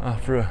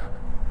after a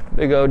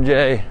big old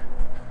J.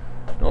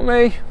 Not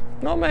me.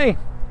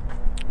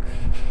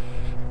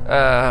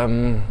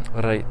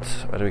 Right,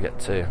 where do we get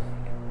to?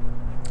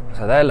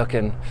 So they're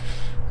looking,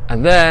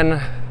 and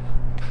then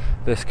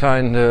this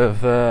kind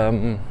of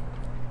so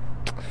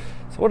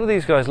what do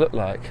these guys look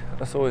like?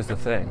 That's always the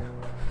thing.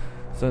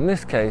 So in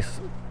this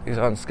case, these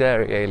aren't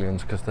scary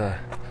aliens because they're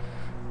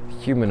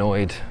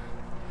humanoid.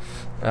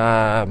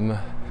 But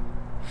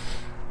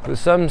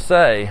some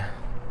say,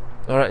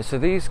 alright, so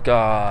these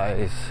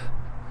guys,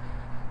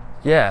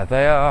 yeah,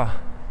 they're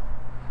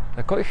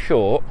quite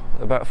short,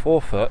 about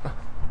 4 foot,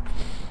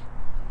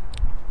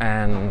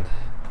 and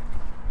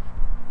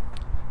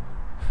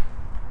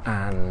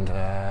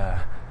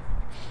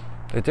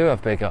they do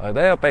have big eyes.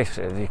 They are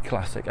basically the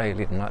classic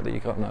alien like that you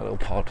got in that little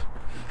pod.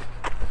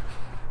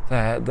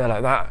 They're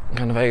like that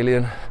kind of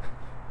alien.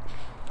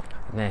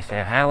 And they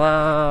say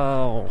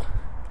hello.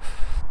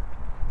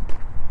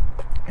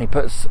 He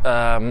puts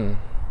and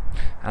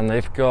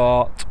they've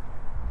got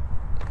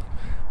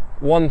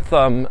 1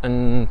 thumb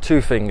and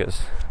 2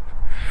 fingers.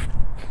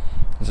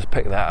 I'll just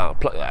pick that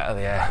out, pluck that out of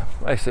the air.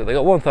 Basically they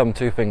got 1 thumb,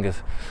 2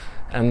 fingers,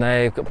 and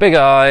they've got big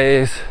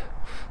eyes.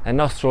 Their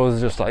nostrils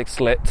are just like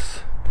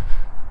slits,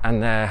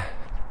 and their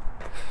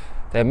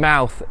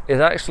mouth is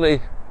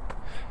actually,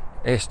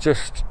 it's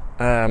just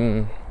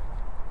it's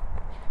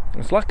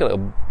like a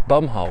little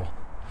bum hole.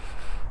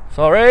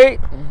 Sorry,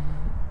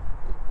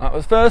 that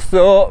was first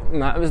thought,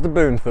 and that was the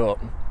boon thought.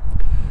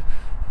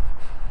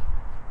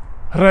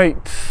 Right.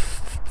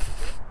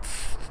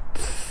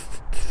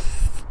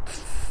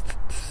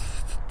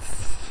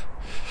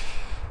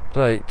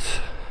 Right.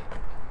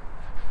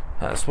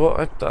 That's what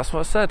I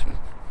said.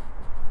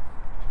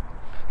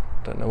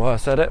 Don't know why I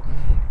said it,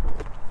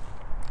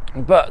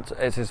 but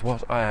it is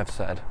what I have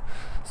said.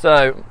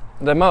 So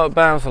the moat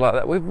bouncer like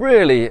that. We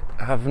really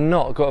have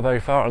not got very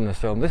far in this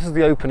film. This is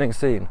the opening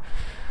scene.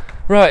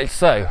 Right,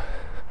 so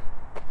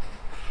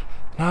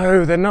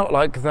no, they're not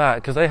like that,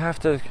 because they have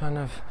to kind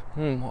of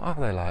what are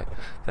they like?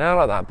 They are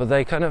like that, but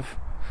they kind of,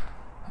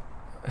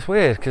 it's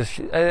weird because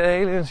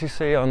aliens you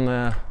see on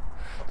the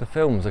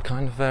films are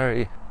kind of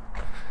very,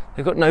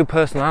 they've got no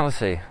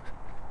personality.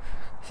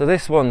 So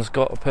this one's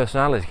got a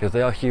personality because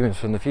they are humans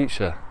from the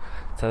future.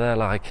 So they're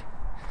like,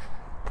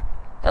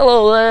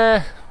 hello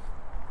there.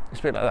 It's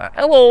a bit like that.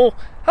 Hello,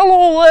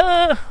 hello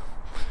there.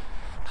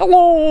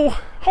 Hello,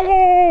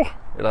 hello. A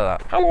bit like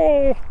that.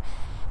 Hello.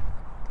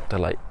 They're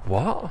like,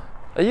 what?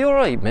 Are you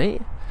alright,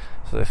 mate?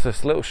 So there's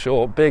this little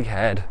short, big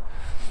head,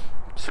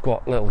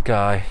 squat little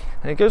guy,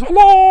 and he goes,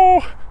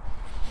 hello,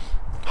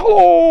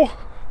 hello.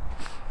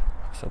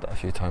 I've said that a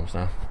few times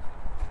now.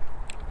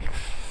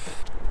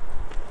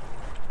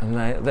 And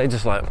they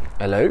just like,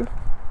 hello.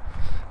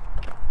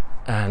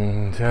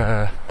 And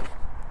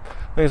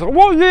he's like,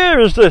 what year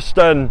is this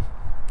then?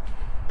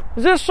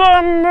 Is this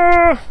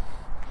 2000,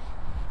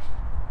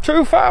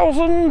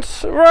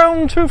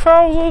 around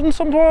 2000,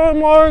 something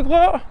like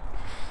that?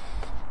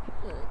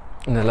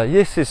 And they're like,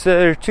 yes, it's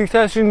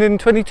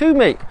 2022,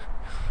 mate.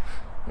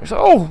 He's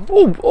like,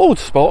 oh,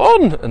 spot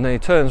on. And then he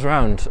turns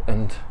around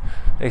and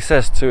he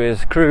says to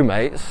his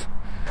crewmates,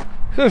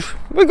 he goes,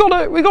 we got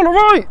it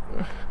right.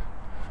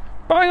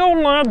 Bang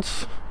on,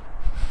 lads.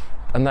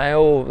 And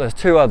there's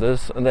 2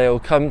 others, and they all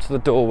come to the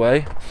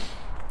doorway.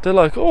 They're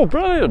like, oh,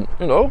 brilliant,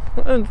 you know.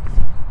 And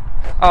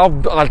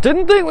I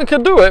didn't think we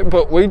could do it,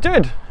 but we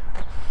did.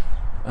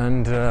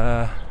 And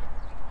they're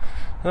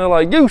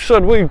like, you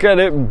said we'd get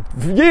it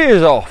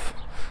years off.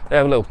 They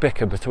have a little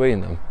bicker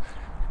between them,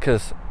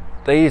 because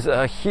these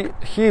are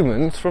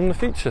humans from the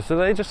future, so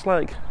they just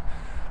like,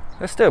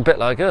 they're still a bit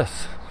like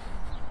us.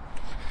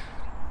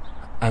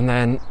 And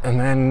then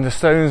the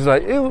Stone's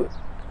like, who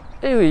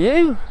are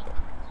you?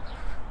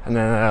 And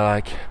then they're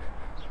like,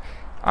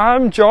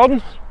 I'm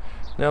John.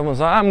 The other one's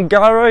like, I'm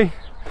Gary.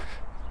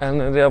 And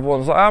then the other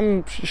one's like,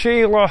 I'm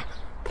Sheila.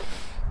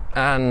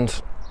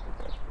 And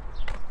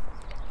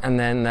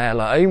then they're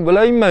like,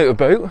 I'm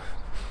Motorboat.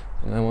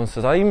 And then one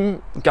says,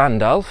 I'm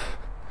Gandalf.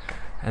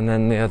 And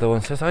then the other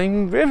one says,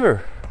 I'm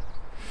River.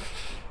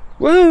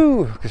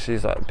 Woo! Because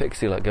she's like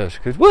pixie like ghost.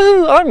 She goes,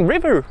 woo! I'm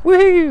River.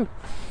 Woo!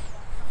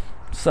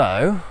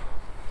 So,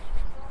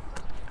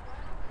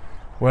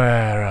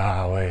 where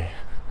are we?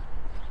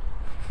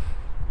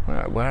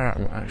 Where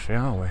actually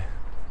are we?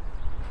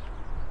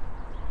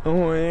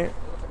 Oh, we're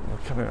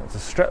coming up to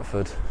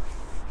Stretford.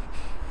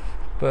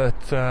 But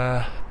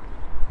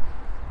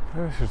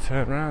maybe we should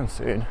turn around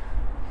soon.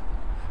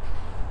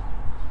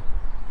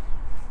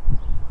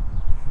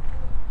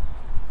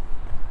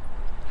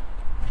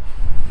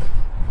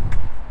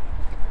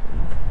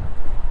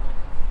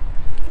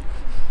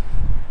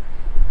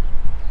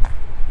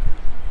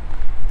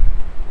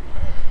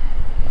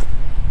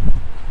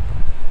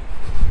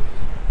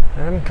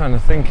 I'm kind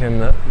of thinking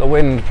that the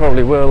wind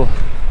probably will.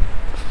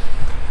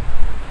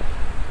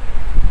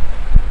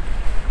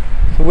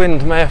 The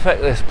wind may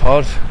affect this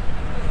pod.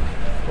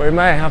 We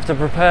may have to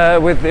prepare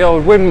with the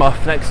old wind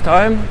muff next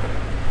time.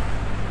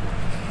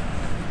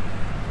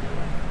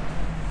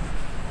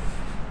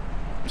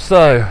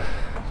 So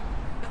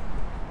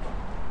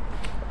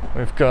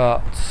we've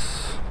got,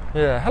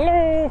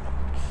 hello.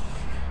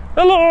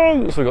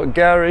 So we've got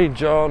Gary,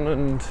 John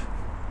and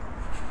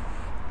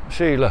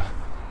Sheila.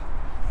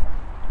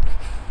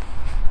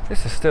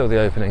 This is still the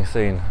opening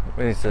scene.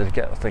 We need to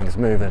get things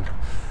moving.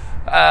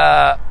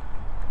 Well,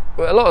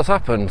 a lot has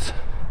happened,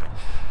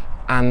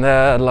 and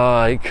they're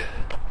like,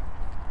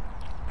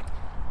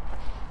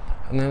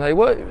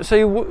 what?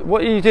 So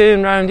what are you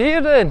doing around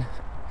here then?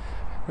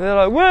 They're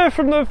like, we're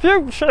from the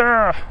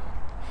future.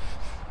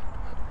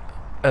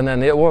 And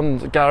then the one,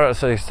 Garrett,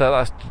 so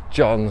that's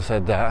John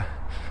said that,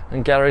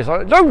 and Gary's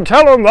like, don't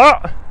tell them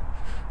that.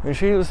 And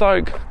she was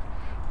like,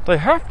 they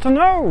have to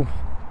know.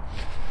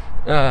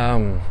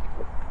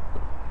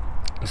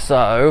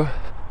 So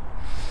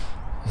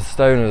the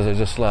stoners are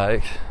just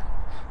like,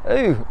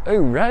 oh,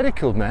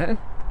 radical, man.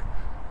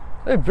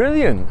 Oh,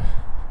 brilliant.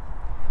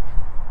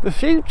 The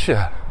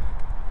future.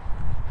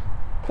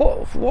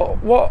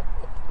 What?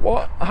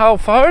 How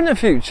far in the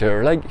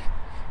future? Like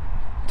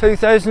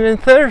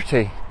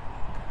 2030?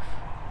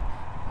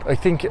 I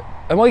think.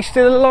 Am I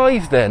still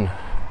alive then?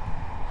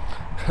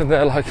 And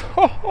they're like,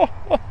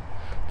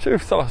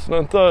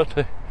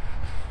 2030.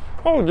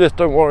 Oh, just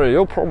don't worry.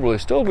 You'll probably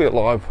still be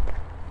alive.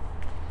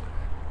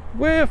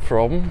 We're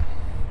from.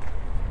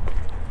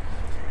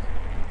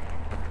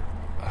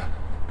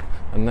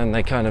 And then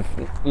they kind of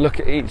look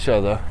at each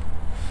other.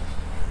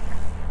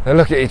 They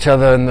look at each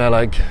other and they're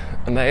like,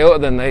 and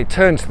then they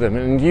turn to them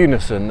in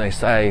unison. They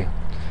say,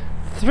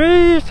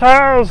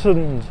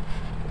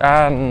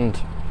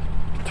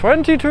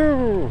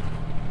 3022.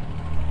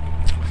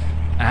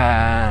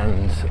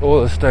 And all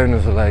the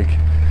stoners are like,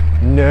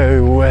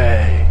 no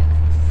way.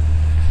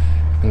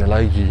 And they're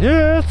like,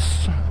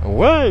 yes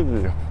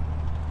way.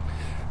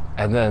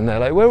 And then they're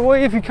like, well, why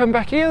have you come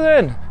back here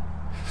then?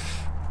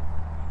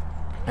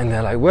 And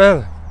they're like,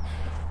 well,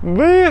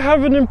 we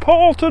have an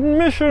important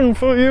mission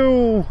for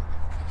you.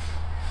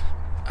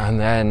 And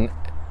then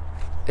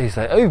he's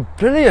like, oh,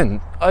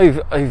 brilliant.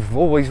 I've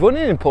always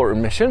wanted an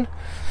important mission.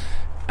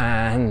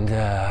 And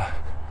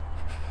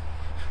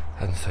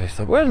so he's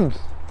like, well,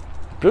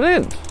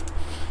 brilliant.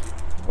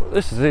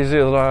 This is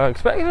easier than I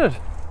expected.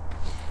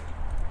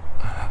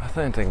 I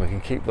don't think we can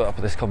keep up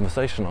with this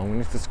conversation on. We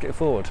need to skip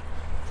forward.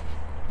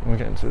 We're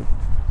getting to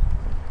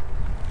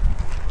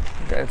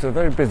a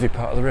very busy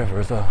part of the river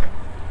as well.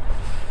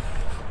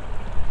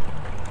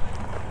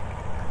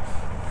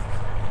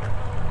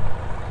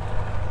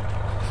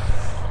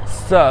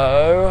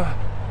 So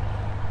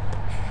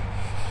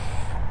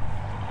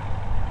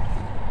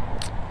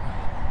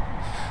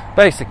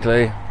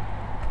basically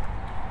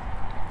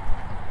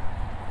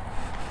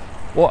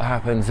what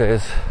happens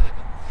is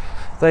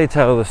they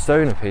tell the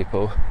stoner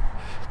people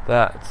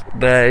that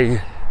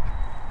they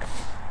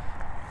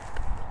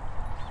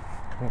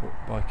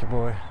biker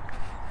boy.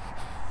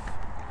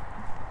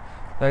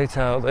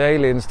 The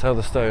aliens tell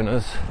the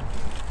stoners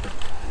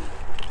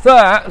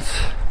that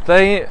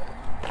they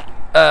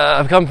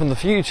have come from the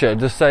future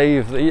to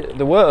save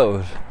the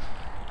world,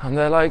 and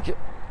they're like,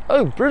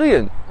 oh,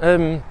 brilliant.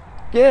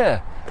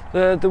 Yeah,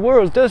 the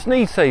world does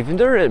need saving,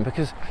 doesn't it?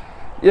 Because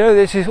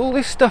there's all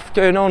this stuff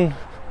going on.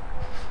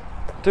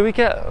 Do we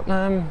get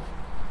like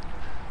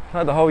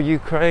the whole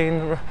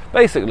Ukraine?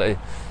 Basically,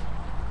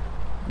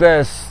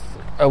 there's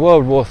a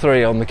World War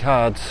III on the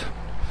cards.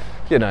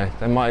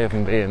 There might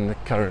even be in the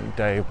current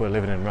day we're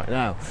living in right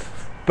now.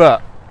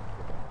 But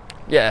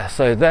yeah,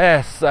 so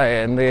they're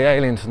saying, the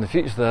aliens from the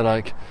future, they're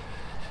like,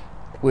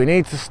 we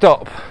need to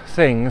stop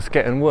things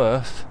getting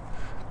worse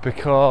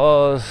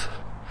because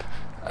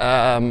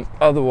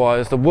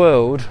otherwise the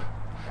world,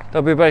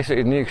 there'll be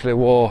basically a nuclear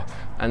war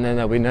and then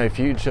there'll be no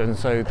future. And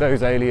so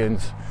those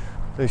aliens,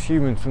 those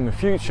humans from the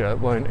future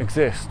won't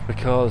exist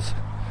because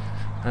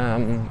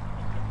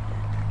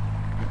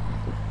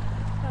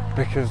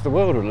the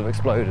world will have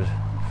exploded.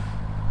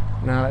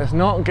 Now, let's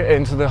not get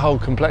into the whole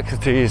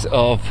complexities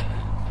of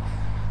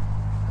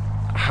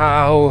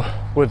how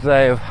would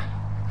they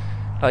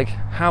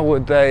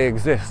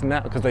exist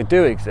now, because they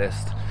do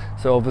exist.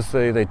 So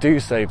obviously they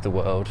do save the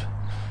world,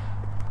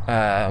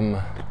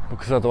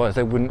 because otherwise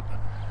they wouldn't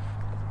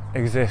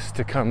exist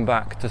to come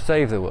back to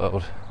save the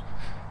world.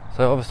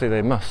 So obviously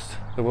the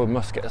world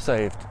must get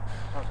saved.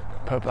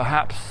 But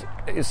perhaps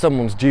it's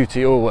someone's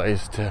duty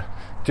always to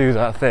do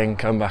that thing,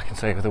 come back and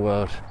save the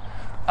world.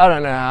 I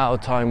don't know how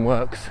time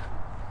works.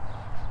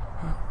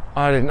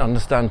 I didn't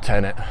understand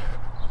Tenet.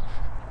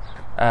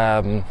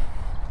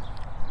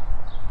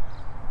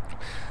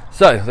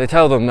 So they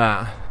tell them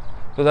that,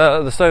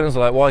 but the stoners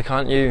are like, why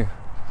can't you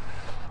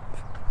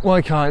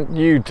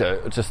do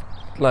it? Just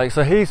like,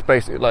 so he's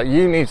basically like,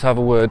 you need to have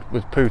a word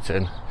with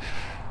Putin.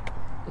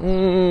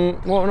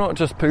 Well, not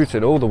just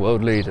Putin, all the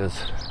world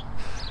leaders.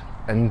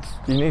 And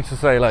you need to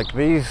say, like,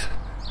 these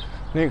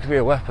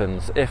nuclear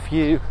weapons, if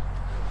you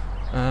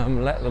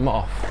let them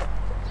off,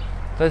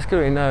 there's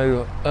going to be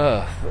no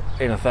Earth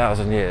in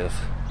 1,000 years.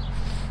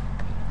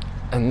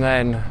 And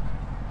then,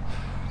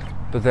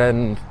 but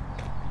then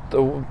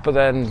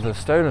the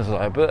stoners are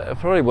like, but it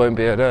probably won't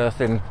be an Earth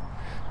in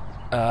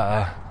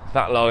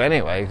that long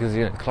anyway, because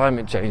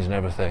climate change and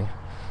everything.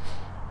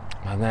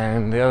 And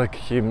then the other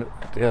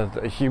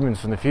humans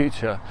from the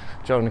future,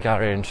 John,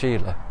 Gary, and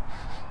Sheila.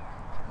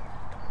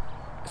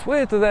 It's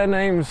weird that their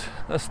names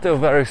are still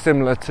very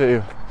similar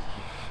to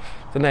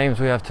the names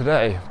we have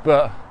today.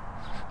 But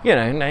you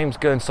know, names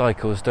go in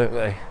cycles, don't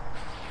they?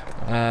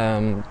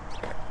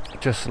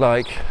 Just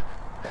like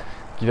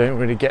you don't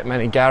really get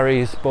many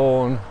Garys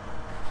born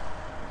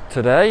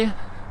today.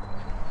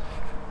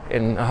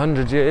 In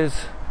 100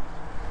 years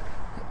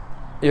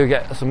you'll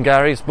get some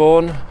Garys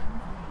born,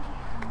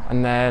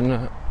 and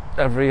then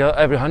every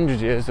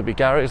 100 years there'll be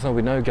Garys, and there'll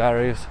be no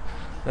Garys.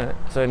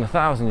 So in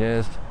 1,000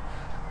 years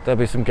there'll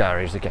be some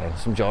Garys again,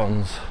 some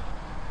Johns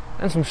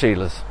and some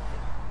Sheilas.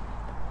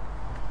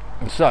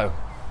 And so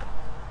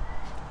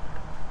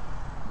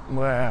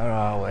where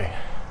are we?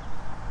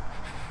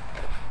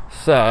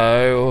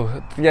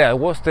 So yeah,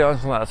 what's the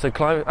answer to that? So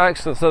climate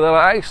actually, so they're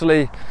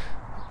actually,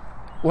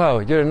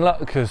 well, you're in luck,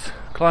 because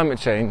climate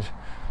change,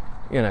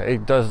 you know,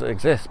 it does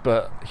exist,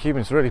 but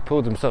humans really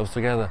pulled themselves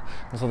together,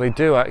 and so they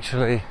do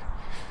actually,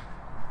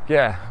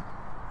 yeah,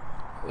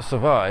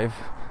 survive.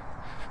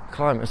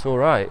 Climate's all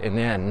right in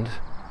the end.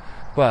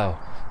 Well,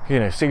 you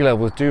know, sea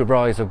levels do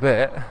rise a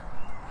bit.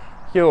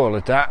 You all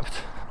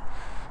adapt.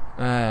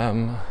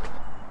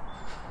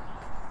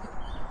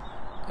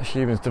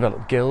 Humans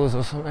develop gills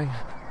or something.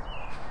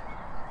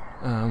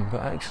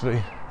 But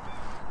actually,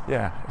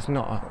 yeah,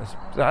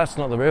 that's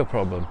not the real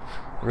problem.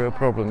 The real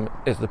problem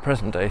is the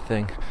present day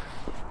thing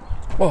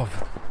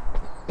of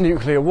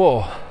nuclear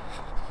war.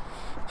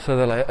 So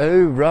they're like,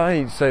 oh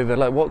right, so they're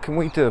like, what can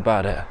we do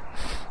about it?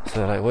 So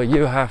they're like, well,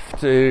 you have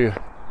to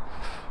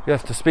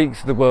speak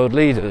to the world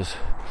leaders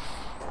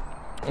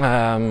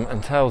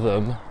and tell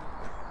them,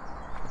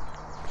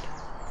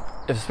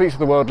 speak to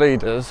the world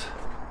leaders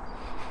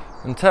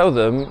and tell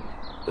them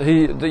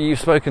that you've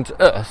spoken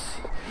to us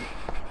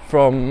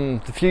from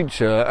the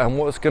future and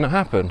what's going to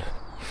happen.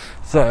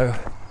 So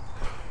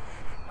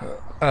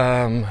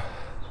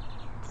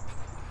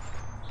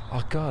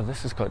oh god,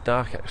 this is quite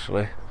dark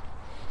actually.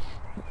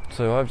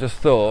 So I've just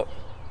thought,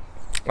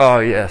 oh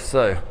yeah,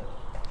 so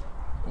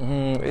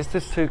is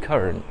this too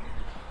current?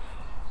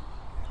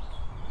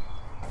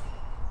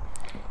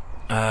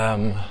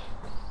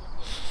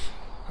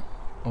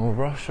 Or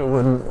Russia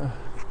wouldn't.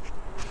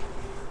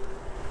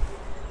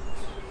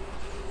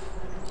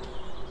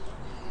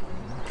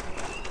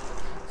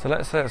 So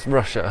let's say it's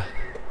Russia.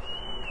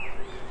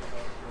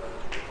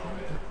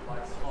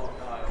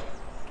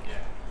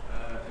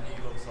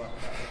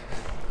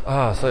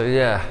 So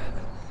yeah,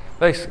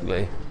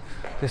 basically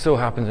this all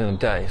happens in a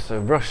day. So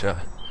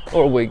Russia,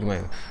 or a week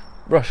maybe,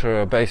 Russia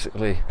are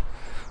basically,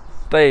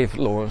 they've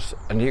launched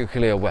a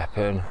nuclear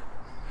weapon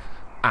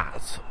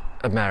at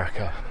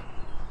America.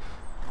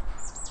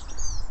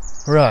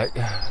 Right,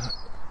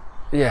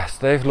 yes,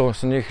 they've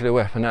launched a nuclear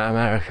weapon at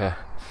America,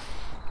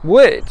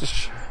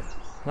 which,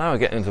 now we're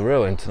getting into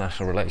real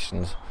international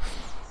relations,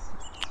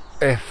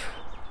 if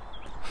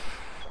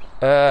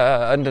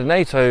under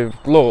NATO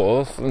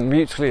laws and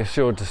mutually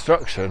assured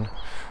destruction,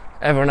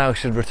 everyone else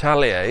should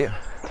retaliate,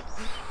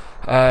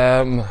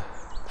 but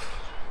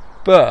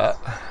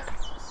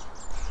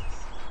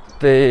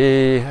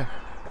the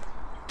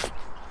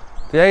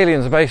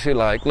aliens are basically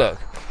like, look,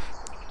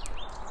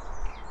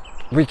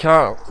 we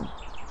can't,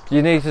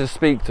 you need to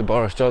speak to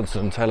Boris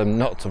Johnson and tell him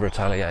not to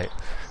retaliate,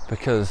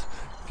 because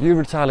if you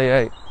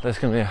retaliate, there's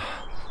going to be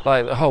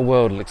like the whole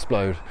world will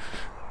explode,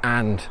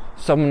 and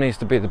someone needs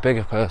to be the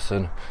bigger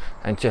person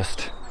and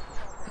just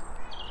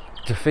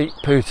defeat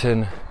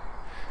Putin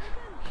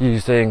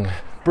using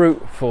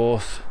brute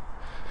force,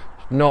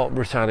 not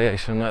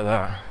retaliation like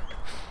that.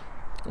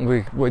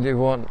 When you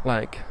want,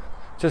 like,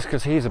 just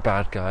because he's a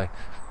bad guy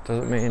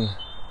doesn't mean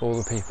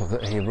all the people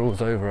that he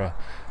rules over are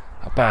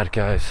bad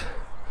guys.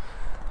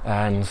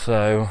 And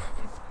so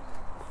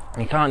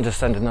you can't just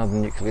send another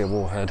nuclear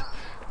warhead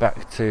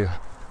back to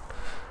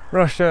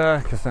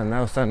Russia, because then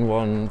they'll send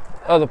one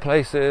other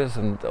places,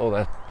 and all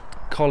their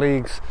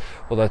colleagues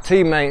or their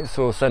teammates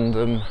will send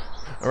them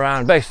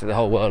around. Basically the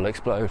whole world will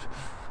explode.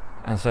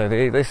 And so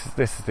this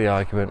is the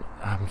argument.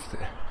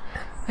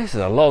 This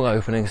is a long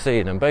opening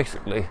scene, and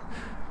basically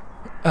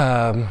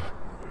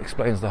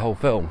explains the whole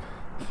film.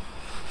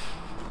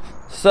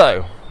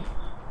 So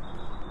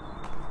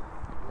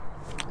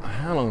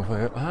how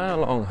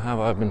long have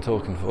I been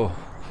talking for?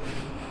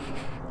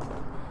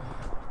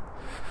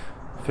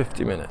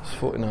 50 minutes,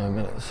 49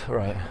 minutes,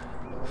 right.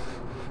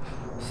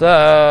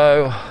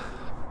 So,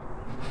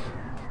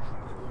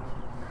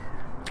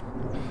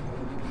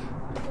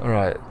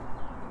 alright,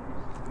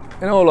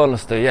 in all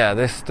honesty, yeah,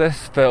 this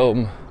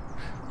film,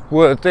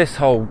 this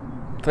whole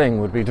thing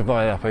would be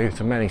divided up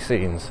into many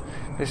scenes.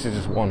 This is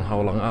just one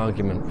whole long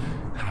argument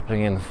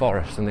happening in the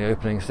forest in the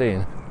opening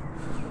scene.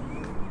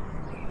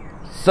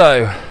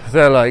 So,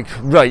 they're like,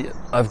 right,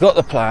 I've got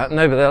the plan.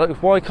 No, but they're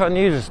like, why can't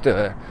you just do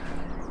it?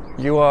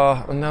 You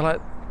are, and they're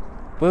like,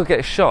 we'll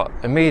get shot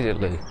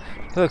immediately.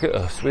 Look at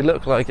us, we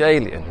look like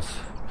aliens.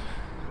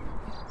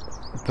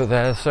 But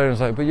their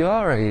someone's like, but you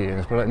are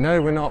aliens. We're like,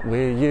 no, we're not,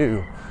 we're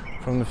you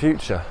from the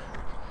future.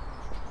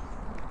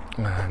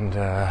 And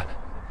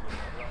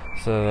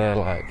so they're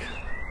like,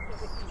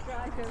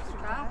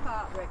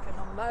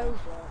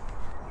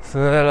 so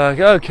they're like,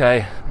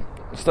 okay.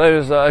 So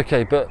it's like,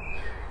 okay, but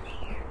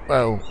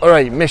well,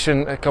 alright,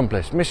 mission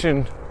accomplished.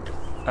 Mission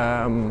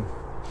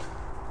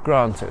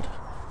granted.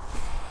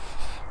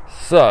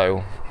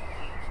 So,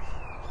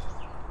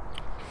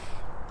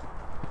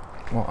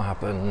 what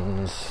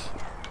happens?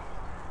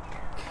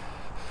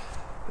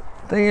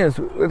 Thing is,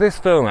 with this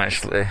film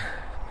actually,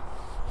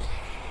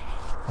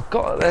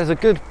 there's a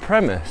good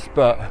premise,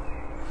 but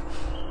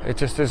it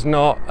just is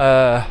not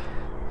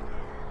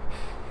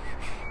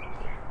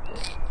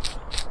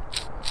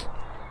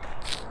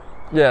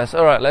yes,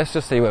 alright, let's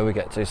just see where we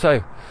get to.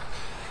 So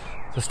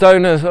the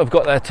stoners have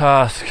got their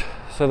task,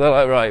 so they're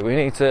like, right, we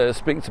need to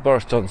speak to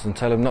Boris Johnson,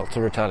 tell him not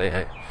to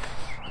retaliate.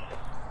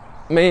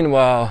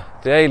 Meanwhile,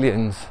 the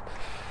aliens,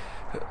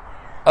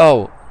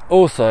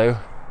 also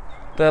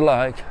they're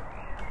like,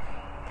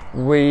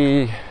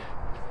 we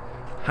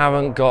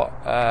haven't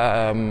got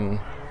the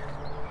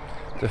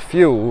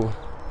fuel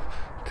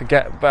to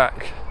get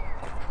back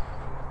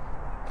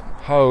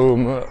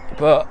home,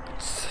 but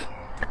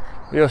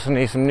we also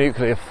need some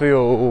nuclear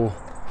fuel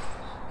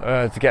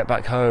to get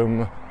back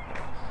home,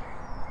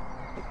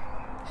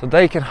 so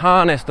they can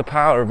harness the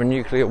power of a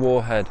nuclear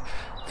warhead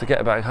to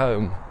get back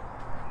home.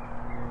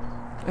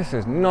 This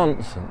is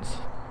nonsense.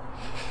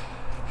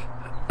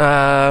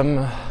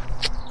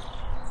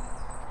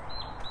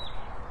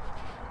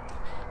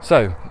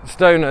 So,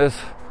 stoners,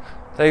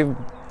 they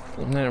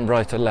didn't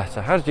write a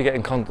letter. How did you get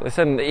in contact? They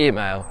sent an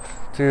email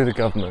to the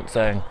government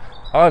saying,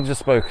 I've just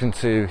spoken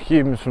to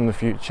humans from the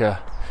future,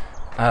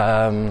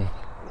 and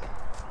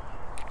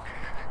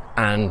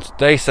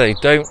they say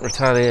don't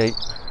retaliate.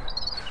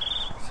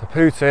 So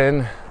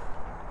Putin,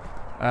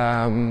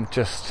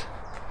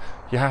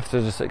 you have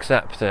to just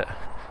accept it,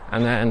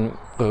 and then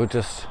we'll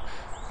just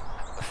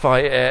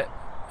fight it,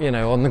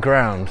 on the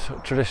ground,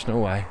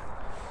 traditional way.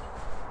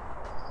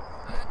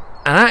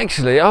 And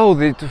actually,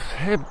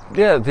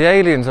 the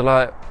aliens are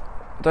like,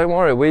 don't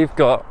worry, we've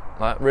got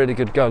like really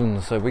good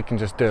guns, so we can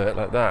just do it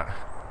like that.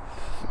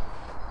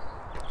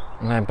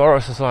 And then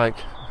Boris is like,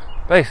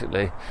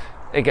 basically,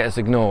 it gets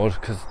ignored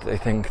because they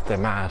think they're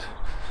mad.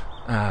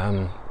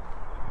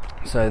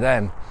 So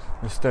then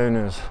the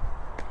stoners,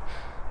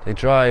 they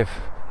drive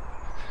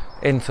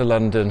into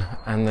London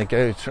and they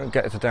go to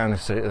get to Downing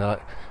Street. They're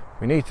like,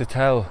 we need to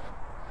tell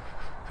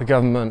the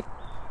government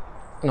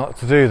not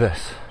to do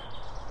this.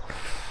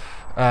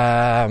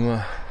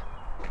 And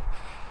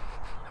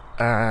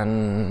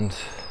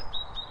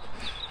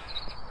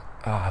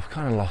I've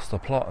kind of lost the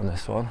plot on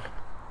this one.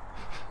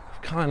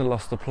 I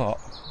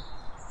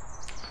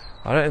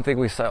don't think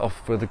we set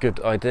off with a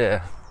good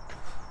idea,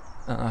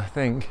 and I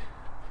think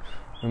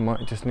we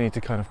might just need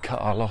to kind of cut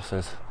our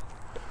losses.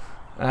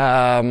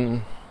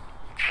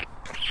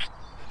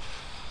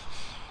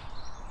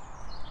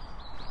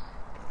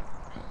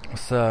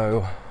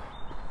 So,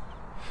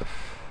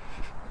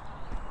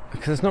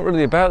 because it's not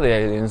really about the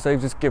aliens, they've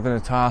just given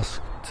a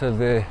task to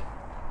these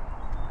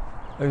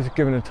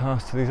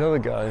other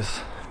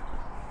guys.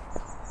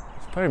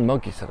 It's very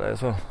muggy today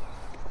as well.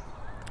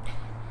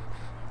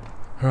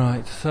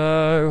 Right,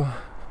 so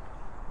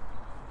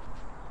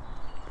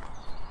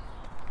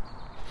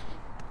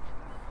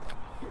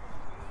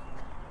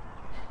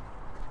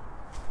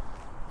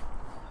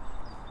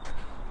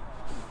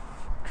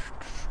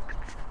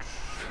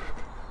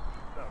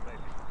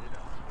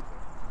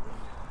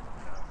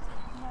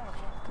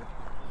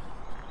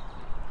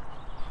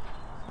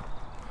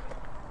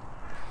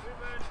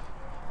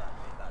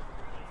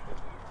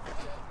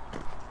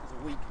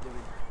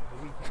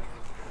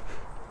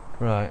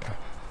right.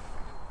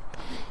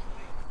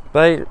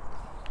 They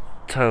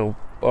tell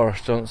Boris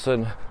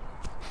Johnson,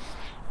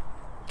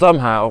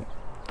 somehow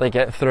they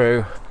get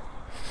through.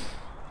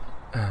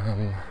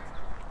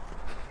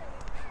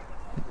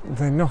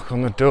 They knock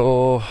on the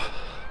door.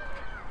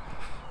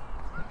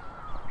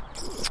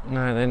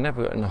 No, they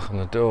never got a knock on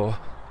the door.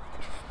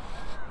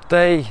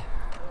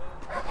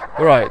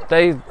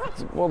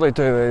 What they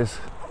do is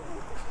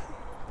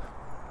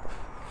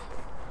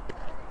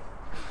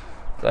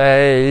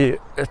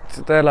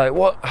they're like,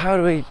 what? How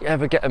do we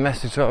ever get a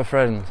message to our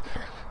friends?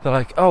 They're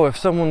like, if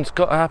someone's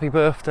got a happy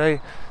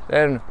birthday,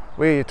 then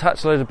we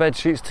attach a load of bed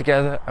sheets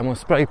together and we'll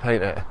spray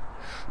paint it.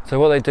 So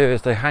what they do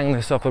is they hang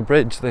this off a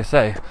bridge. They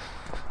say,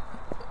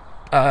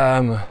 they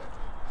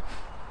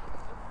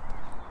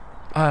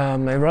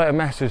write a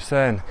message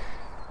saying,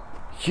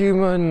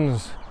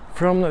 humans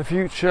from the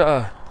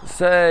future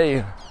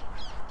say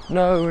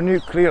no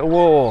nuclear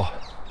war.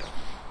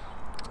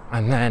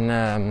 And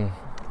then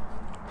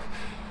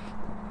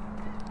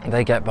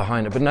they get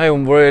behind it, but no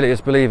one really is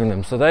believing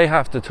them, so they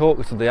have to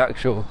talk to the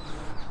actual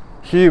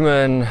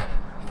humans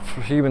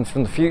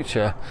from the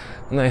future,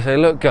 and they say,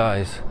 look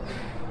guys,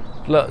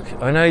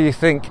 I know you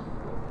think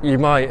you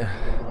might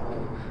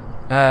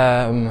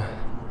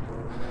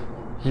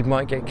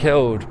get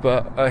killed,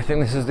 but I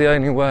think this is the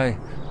only way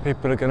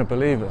people are going to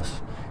believe us.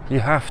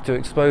 You have to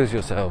expose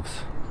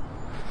yourselves.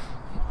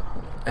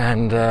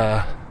 And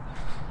they're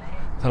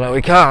like,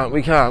 we can't,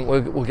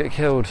 we'll get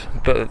killed.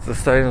 But the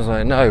stoners are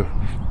like, no,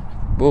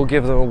 we'll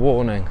give them a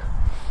warning.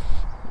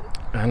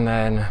 And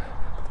then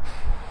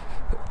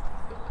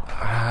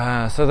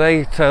So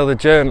they tell the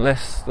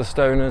journalists, the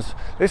stoners,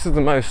 this is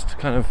the most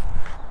kind of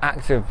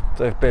active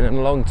they've been in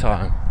a long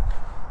time.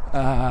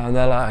 And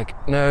they're like,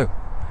 no,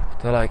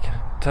 they're like,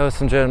 tell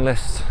some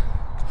journalists,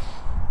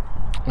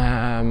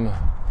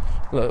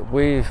 look,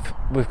 we've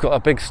got a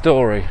big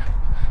story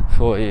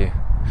for you.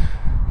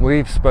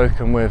 We've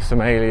spoken with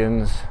some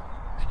aliens,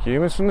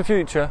 humans from the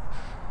future,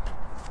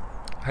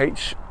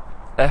 HFTF,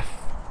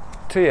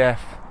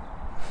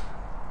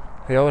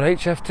 the old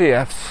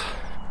HFTFs,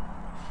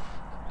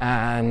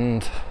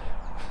 and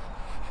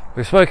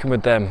we've spoken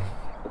with them,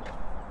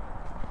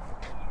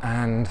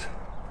 and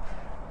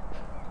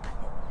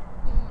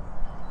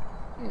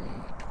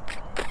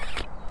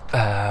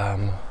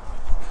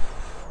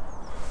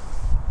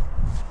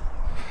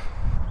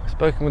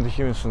spoken with the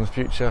humans from the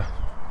future,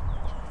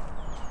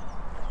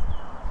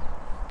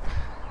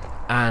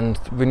 and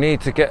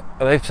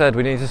they've said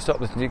we need to stop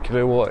this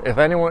nuclear war.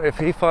 If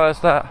he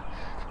fires that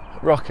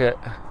rocket,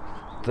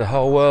 the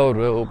whole world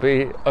will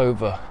be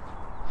over.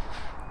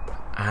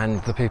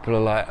 And the people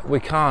are like, we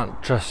can't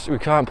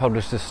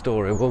publish this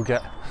story, we'll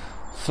get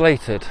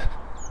slated.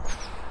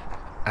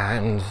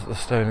 And the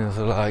stoners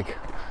are like,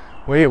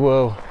 we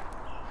will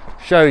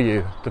show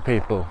you the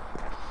people.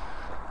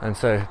 And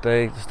so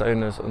the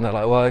stoners, and they're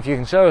like, well, if you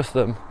can show us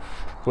them,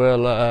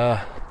 we'll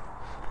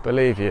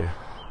believe you.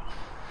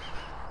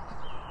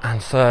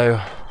 And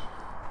so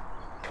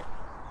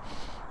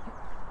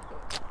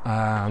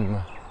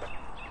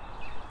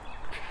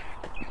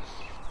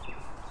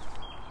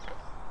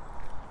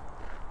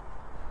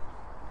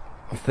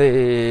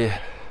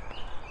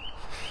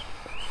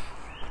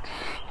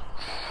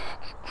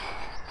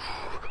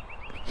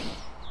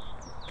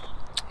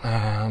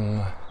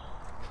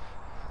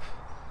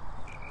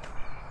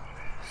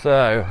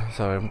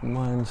sorry,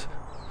 mine's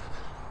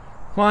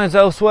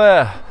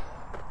elsewhere.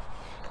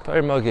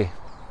 Very muggy.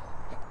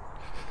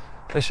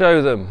 They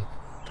show them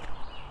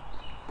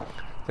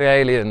the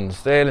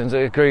aliens that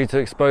agree to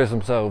expose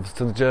themselves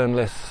to the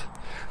journalists.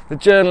 The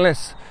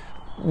journalists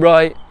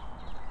write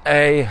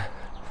a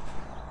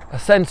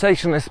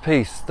sensationalist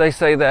piece. They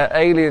say they're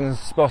aliens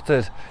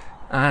spotted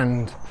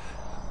and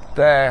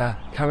they're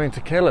coming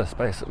to kill us,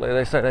 basically.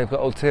 They say they've got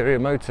ulterior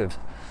motives.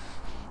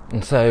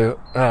 And so,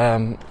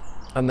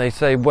 and they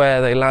say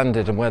where they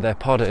landed and where their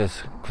pod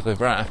is, because they've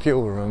run out of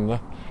fuel,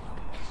 remember.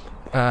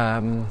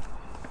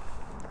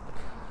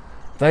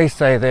 They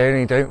say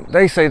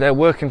they say they're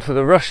working for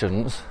the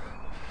Russians,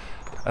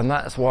 and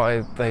that's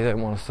why they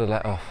don't want us to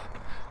let off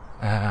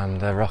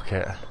their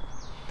rocket.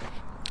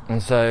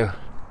 And so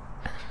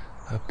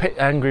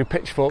angry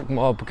pitchfork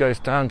mob goes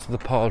down to the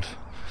pod,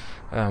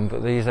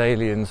 but these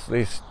aliens,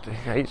 these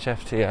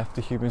HFTF,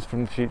 the humans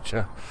from the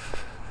future,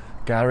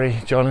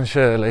 Gary, John and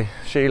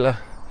Sheila,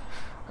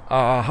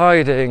 are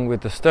hiding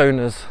with the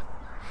stoners,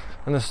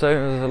 and the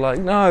stoners are like,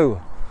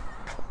 no,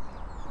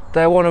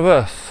 they're one of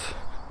us,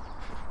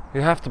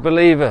 you have to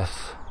believe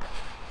us.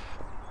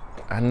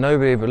 And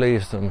nobody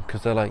believes them,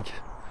 because they're like,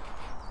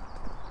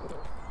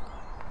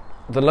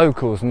 the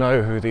locals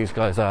know who these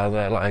guys are.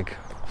 They're like,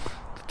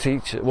 the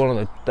teacher, one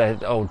of their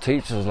old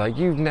teachers is like,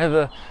 you've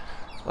never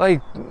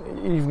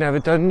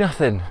done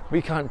nothing,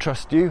 we can't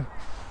trust you,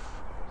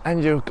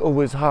 and you're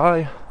always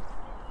high.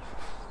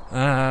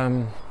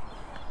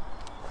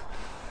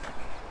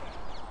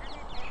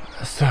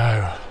 So,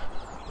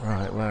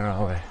 right, where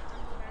are we?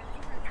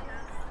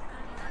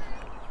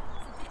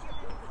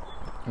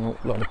 Oh,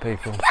 a lot of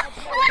people.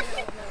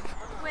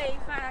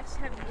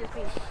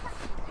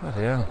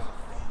 Bloody hell.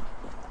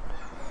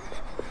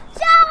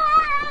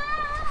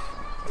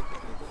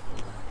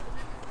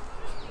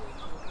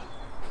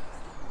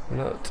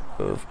 Lot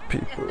of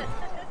people.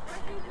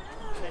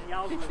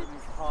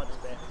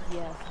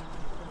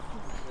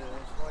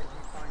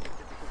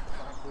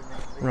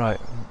 Right,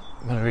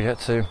 where do we get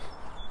to?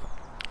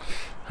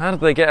 How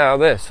did they get out of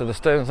this? So the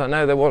stones like,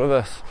 no, they're one of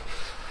us.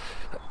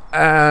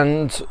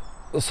 And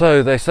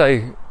so they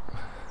say,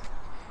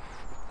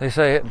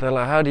 they're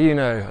like, how do you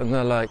know? And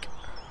they're like,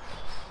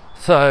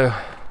 so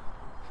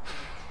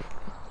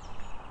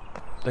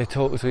they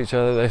talk to each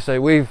other, they say,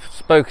 we've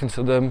spoken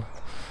to them,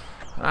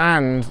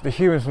 and the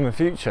humans from the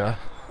future,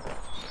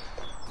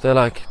 they're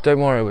like, don't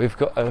worry, we've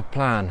got a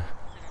plan.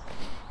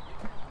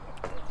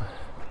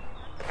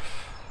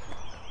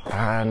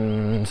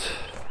 And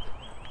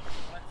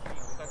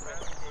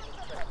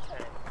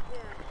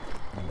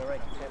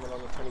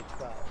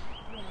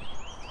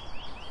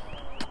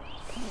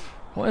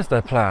what is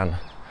their plan?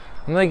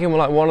 I'm thinking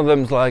like one of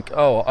them's like,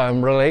 oh,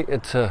 I'm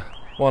related to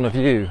one of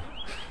you.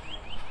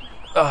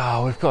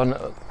 Oh,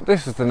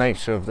 this is the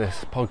nature of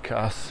this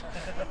podcast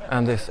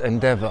and this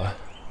endeavour.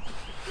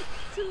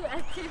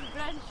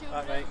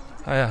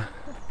 Oh yeah.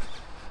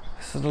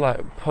 This is like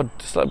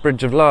it's like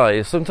Bridge of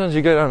Lies. Sometimes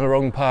you go down the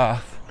wrong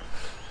path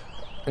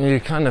and you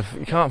can't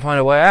find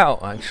a way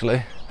out,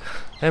 actually.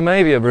 There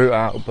may be a route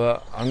out,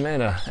 but I'm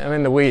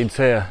in the weeds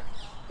here.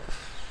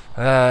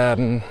 I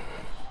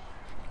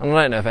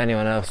don't know if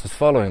anyone else is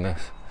following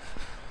this.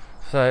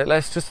 So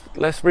let's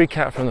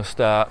recap from the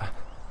start.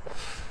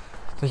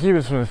 the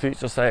humans from the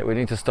future say we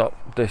need to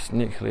stop this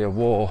nuclear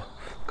war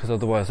because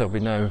otherwise there'll be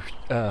no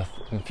Earth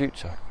in the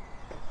future.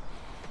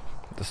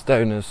 The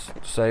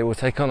stoners say we'll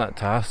take on that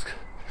task,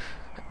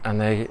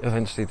 and they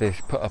eventually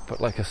put up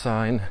like a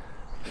sign,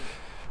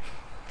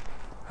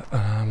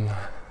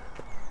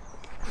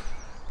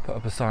 put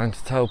up a sign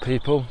to tell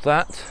people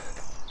that.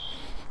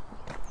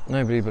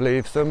 Nobody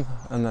believes them,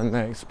 and then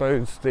they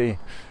expose the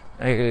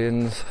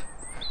aliens.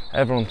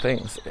 Everyone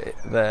thinks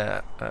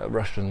they're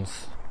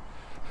Russians.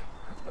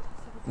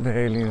 The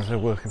aliens are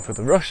working for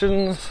the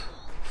Russians,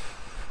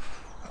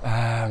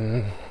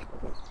 and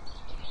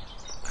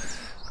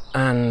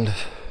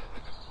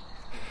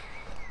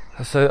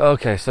so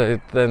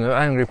then the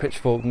angry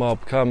pitchfork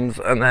mob comes,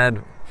 and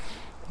then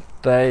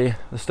the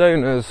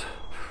stoners,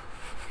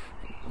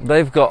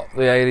 they've got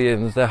the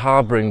aliens, they're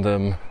harbouring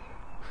them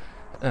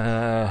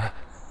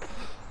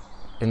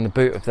in the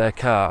boot of their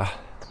car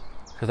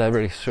because they're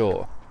really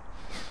short,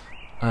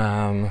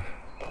 and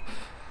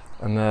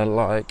they're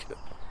like,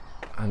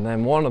 and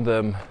then one of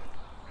them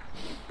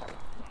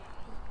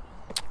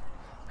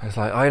is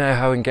like, I know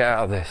how we can get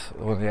out of this,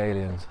 one of the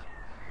aliens,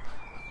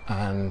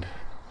 and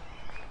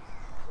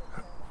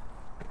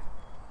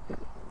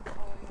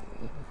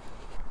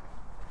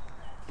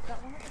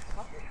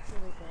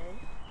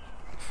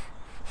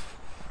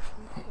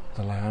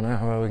they're like, I know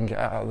how we can get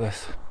out of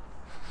this.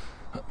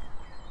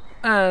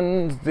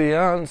 And the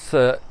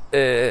answer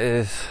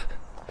is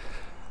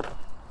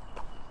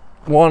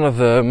one of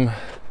the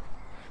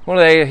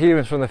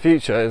humans from the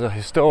future is a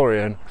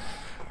historian,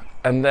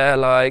 and they're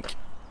like,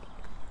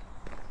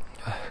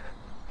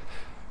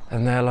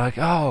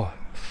 oh,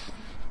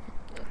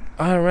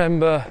 I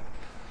remember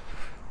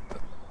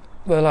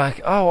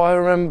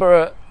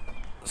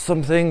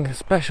something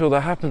special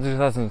that happened in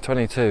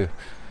 2022.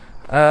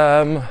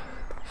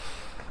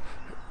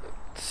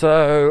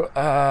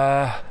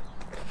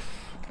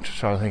 Just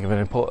trying to think of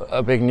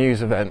a big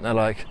news event. They're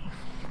like,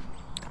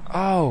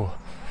 oh,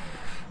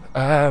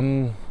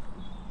 in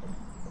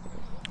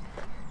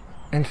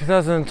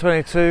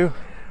 2022,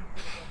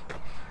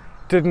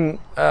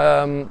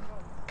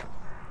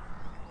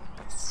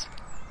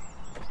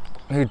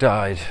 who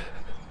died?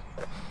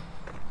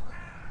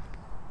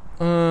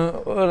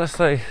 Well, let's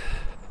say,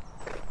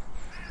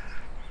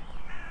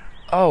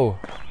 oh,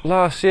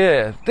 last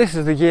year. This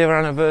is the year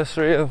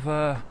anniversary of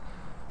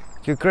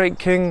your great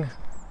king,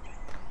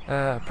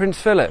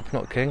 Prince Philip,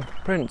 not King,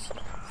 Prince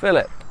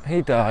Philip.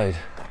 He died.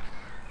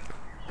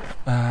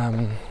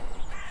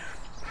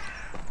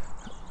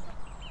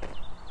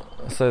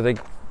 So they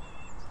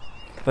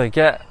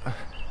get.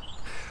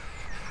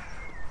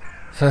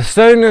 So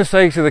stoners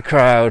say to the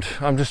crowd,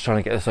 I'm just trying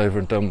to get this over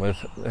and done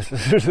with.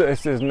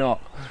 This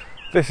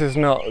is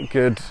not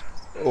good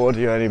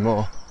audio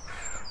anymore.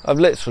 I've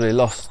literally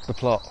lost the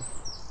plot.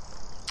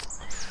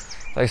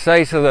 They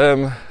say to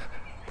them,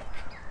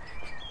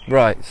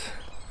 right,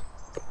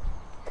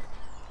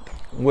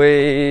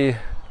 we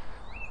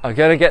are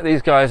going to get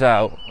these guys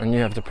out, and you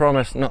have to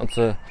promise not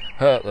to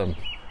hurt them.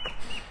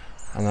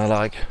 And they're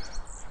like,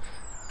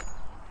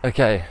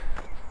 okay.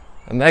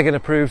 And they're going to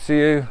prove to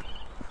you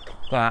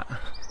that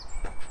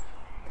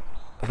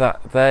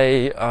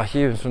they are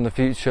humans from the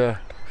future.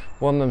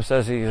 One of them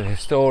says he's a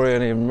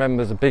historian, he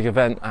remembers a big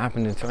event that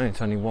happened in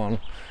 2021.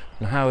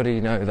 And how would he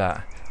know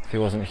that if he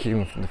wasn't a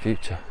human from the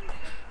future?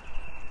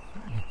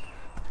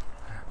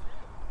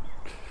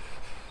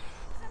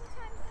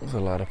 There's a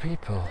lot of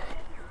people.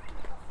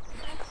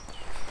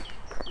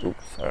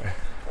 Oops, sorry.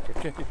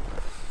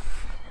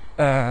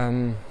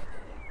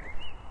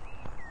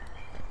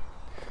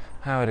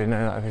 How would he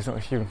know that if he's not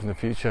a human from the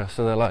future?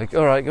 So they're like,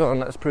 all right, go on,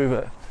 let's prove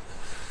it.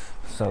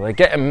 So they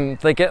get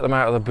them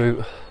out of the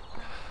boot,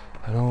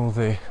 and all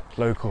the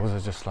locals are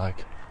just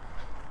like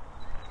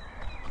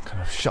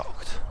kind of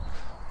shocked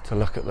to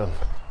look at them.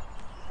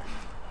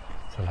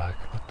 They're like,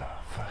 what the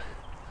fuck?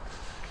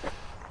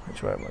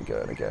 Which way am I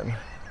going again?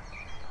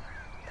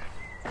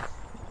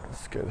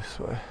 Let's go this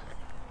way.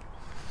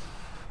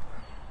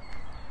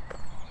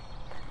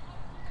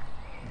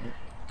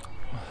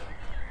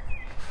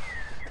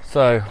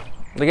 So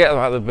they get them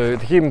out of the boot.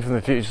 The human from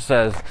the future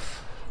says,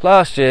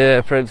 last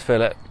year Prince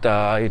Philip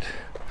died.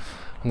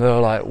 And they're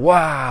like,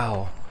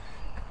 wow,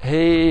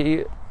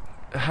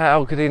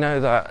 how could he know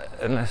that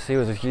unless he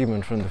was a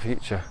human from the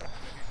future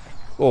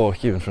or a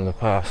human from the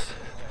past?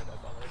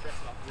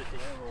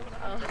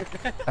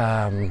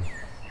 So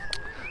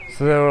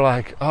they were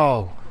like,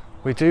 oh,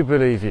 we do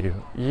believe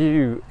you.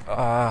 You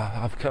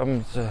have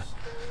come to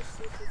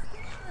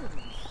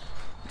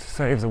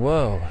save the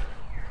world.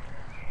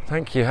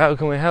 Thank you, how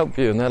can we help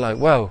you? And they're like,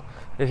 well,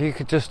 if you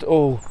could just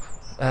all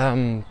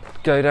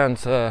go down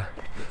to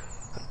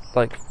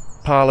like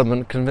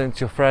Parliament, convince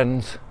your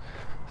friends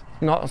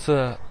not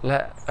to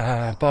let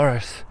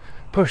Boris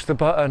push the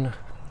button,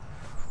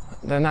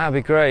 then that'd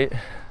be great.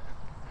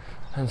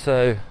 And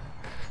so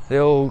they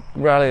all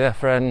rally their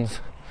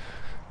friends,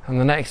 and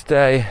the next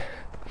day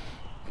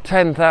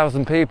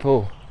 10,000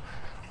 people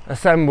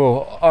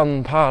assemble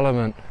on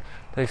Parliament.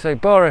 They say,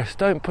 Boris,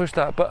 don't push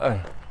that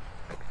button.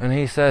 And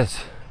he says,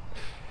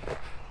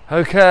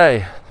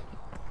 okay,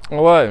 I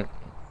won't.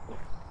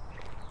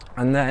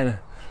 And then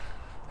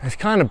it's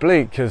kind of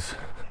bleak because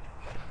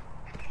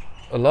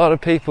a lot of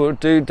people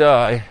do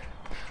die,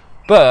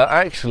 but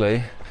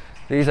actually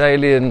these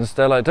aliens,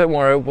 they're like, don't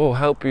worry, we'll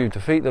help you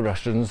defeat the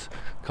Russians,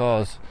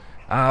 because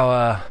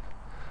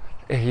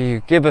if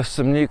you give us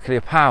some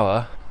nuclear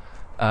power,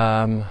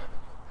 then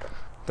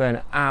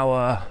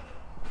our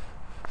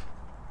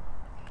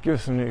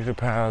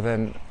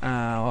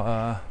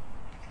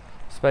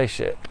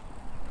spaceship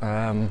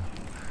can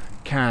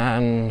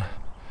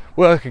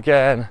work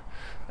again,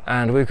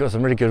 and we've got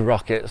some really good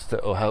rockets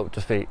that will help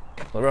defeat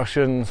the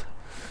Russians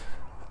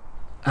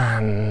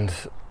and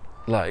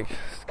like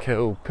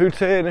kill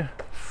Putin.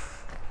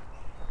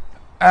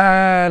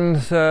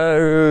 And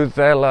so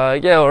they're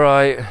like, yeah,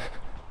 alright.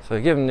 So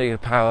give them nuclear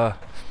power.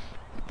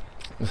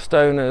 The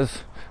stoners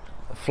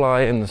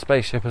fly in the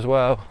spaceship as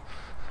well.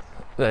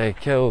 They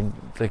go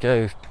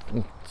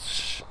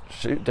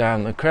shoot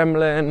down the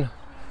Kremlin.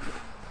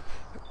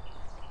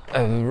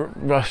 And the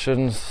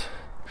Russians,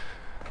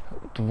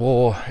 the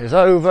war is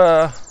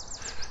over.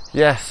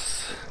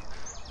 Yes,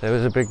 there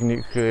was a big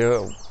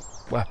nuclear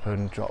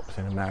weapon dropped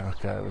in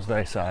America. It was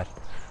very sad,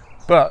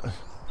 but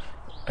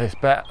it's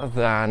better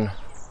than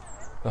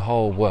the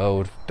whole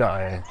world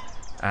dying.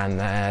 And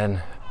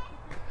then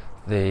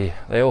they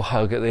all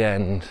hug at the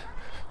end,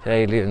 the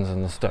aliens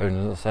and the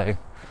stoners, and say,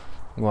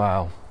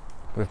 wow,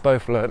 we've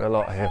both learnt a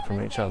lot here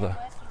from each other,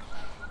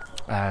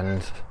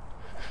 and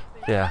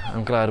yeah,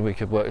 I'm glad we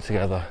could work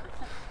together,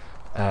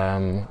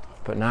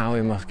 but now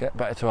we must get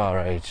back to our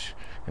age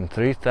in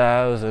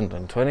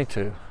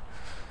 3022.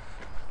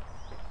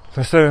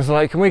 The stoners are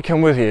like, can we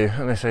come with you?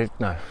 And they say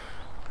no,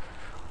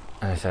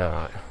 and they say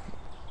alright,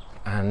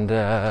 and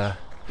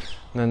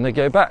then they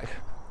go back,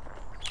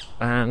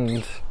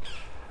 and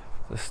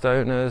the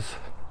stoners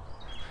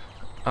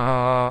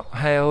are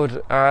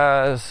hailed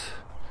as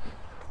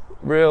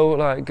real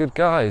like good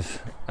guys,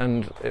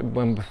 and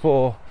when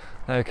before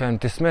they were kind of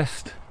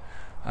dismissed,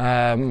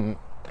 they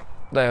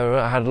had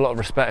a lot of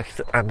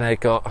respect, and they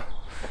got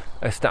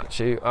a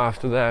statue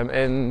after them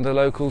in the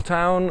local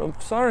town of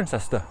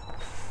Cirencester.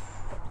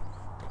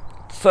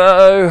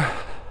 So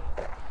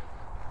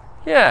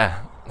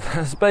yeah,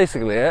 that's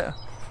basically it.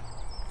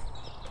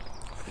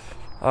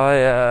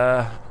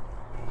 I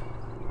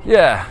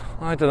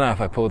don't know if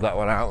I pulled that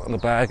one out of the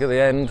bag at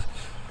the end.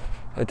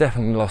 I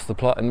definitely lost the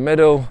plot in the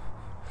middle.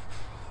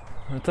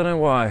 I don't know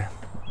why.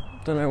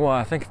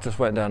 I think it just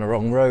went down the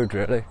wrong road,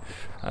 really.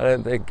 I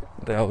don't think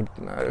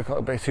it got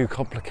a bit too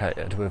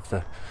complicated with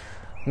the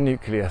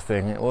nuclear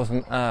thing. It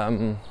wasn't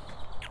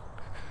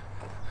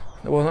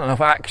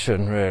enough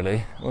action,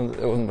 really.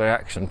 It wasn't very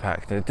action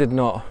packed. It did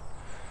not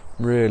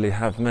really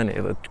have many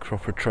of the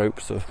proper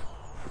tropes of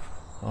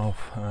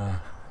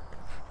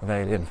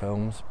alien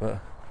films, but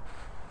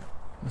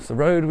it's the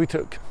road we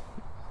took,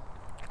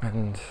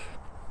 and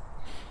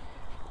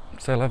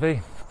c'est la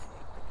vie.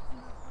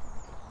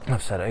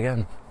 I've said it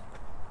again.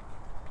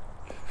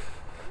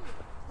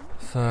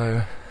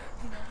 So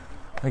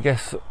I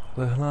guess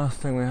the last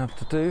thing we have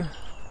to do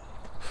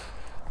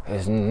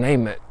is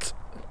name it.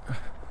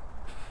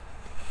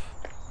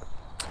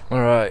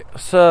 Alright,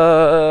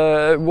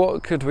 so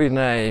what could we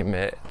name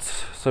it?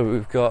 So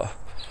we've got,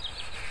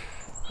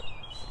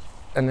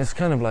 and it's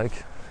kind of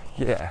like,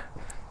 yeah,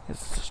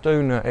 it's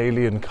stoner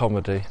alien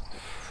comedy.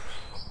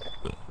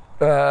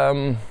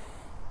 So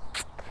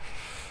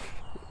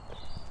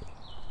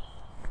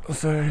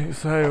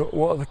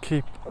what are the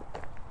key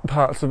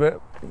parts of it?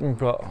 We've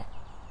got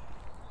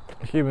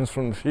humans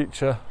from the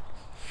future,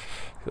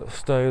 we've got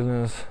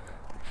stoners,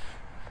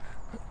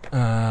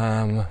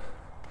 so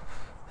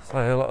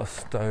a lot of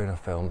stoner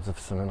films have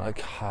something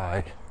like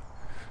high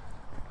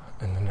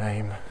in the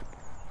name.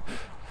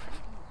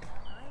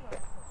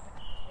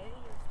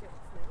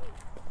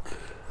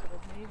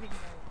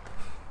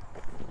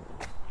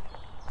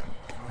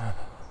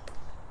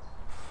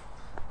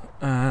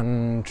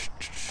 And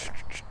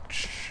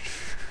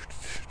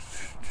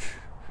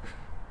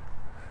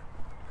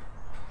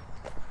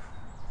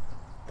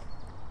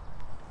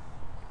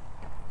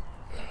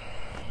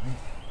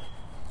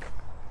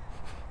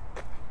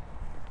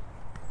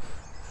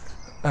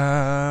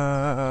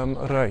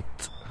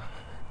right.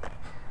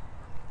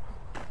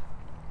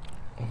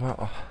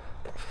 Well,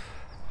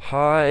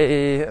 high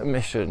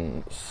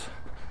emissions.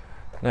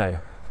 No.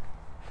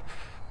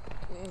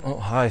 Not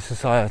high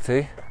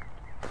society.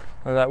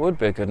 Well, that would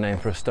be a good name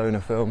for a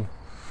stoner film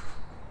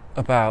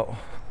about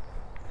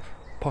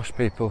posh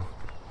people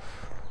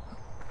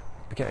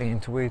getting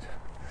into weed.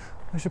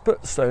 I should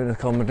put stoner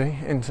comedy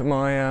into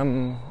my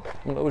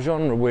little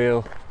genre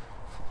wheel.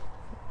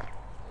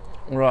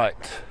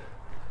 Right.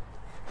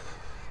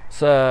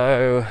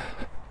 So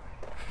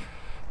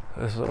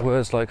there's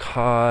words like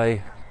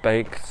high,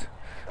 baked,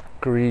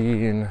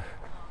 green,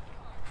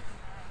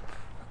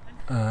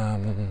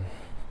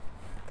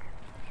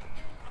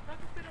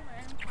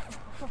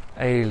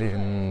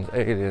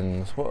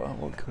 aliens.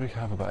 What could we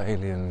have about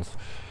aliens?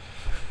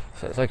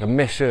 So it's like a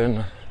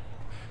mission.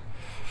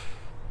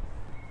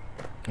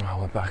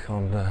 Oh, we're back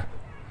on the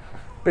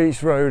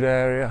Beach Road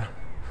area.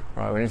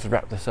 Right, we need to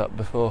wrap this up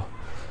before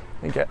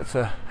we get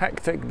to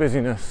hectic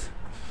busyness.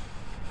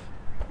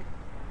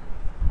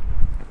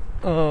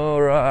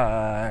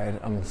 Alright,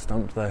 I'm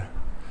stumped though.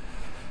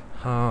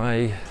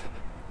 High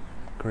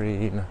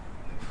green.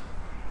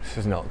 This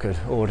is not good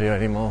audio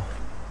anymore.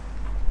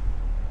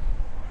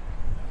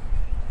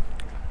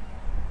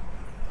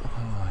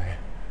 High.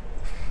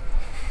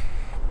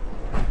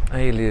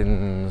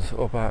 Aliens.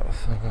 What about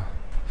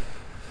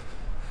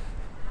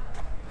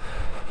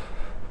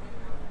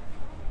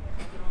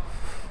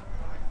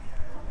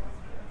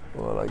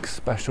or like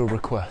special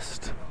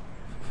request?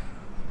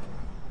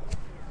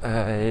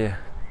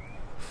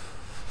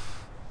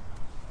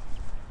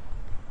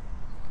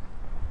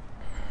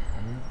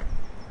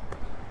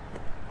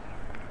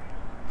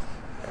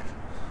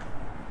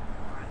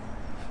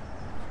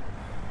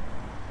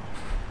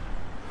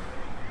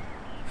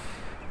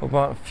 What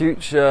about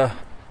future?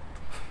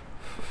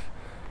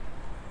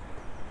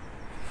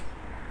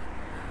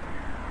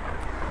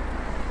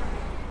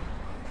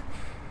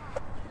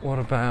 What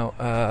about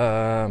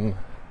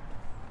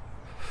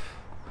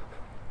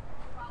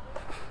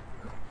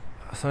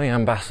something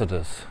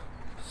ambassadors,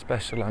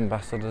 special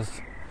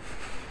ambassadors,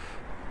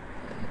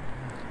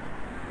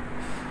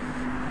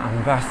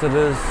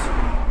 ambassadors.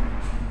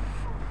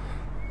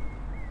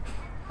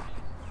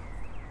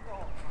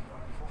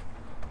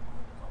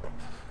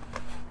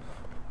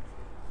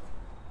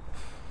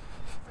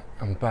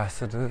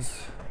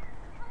 Ambassadors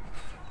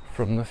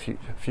from the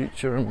future,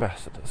 future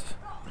ambassadors.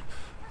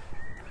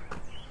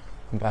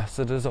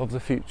 Ambassadors of the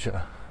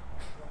future.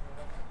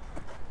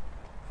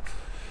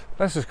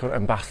 Let's just call it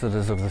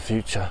ambassadors of the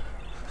future,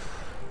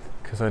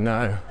 because I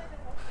know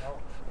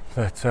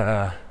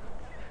that,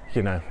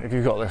 you know, if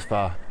you've got this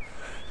far,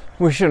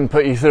 we shouldn't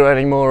put you through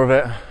any more of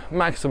it.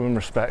 Maximum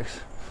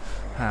respect,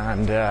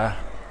 and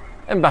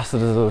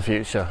ambassadors of the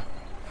future.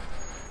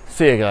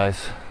 See you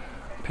guys.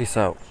 Peace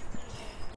out.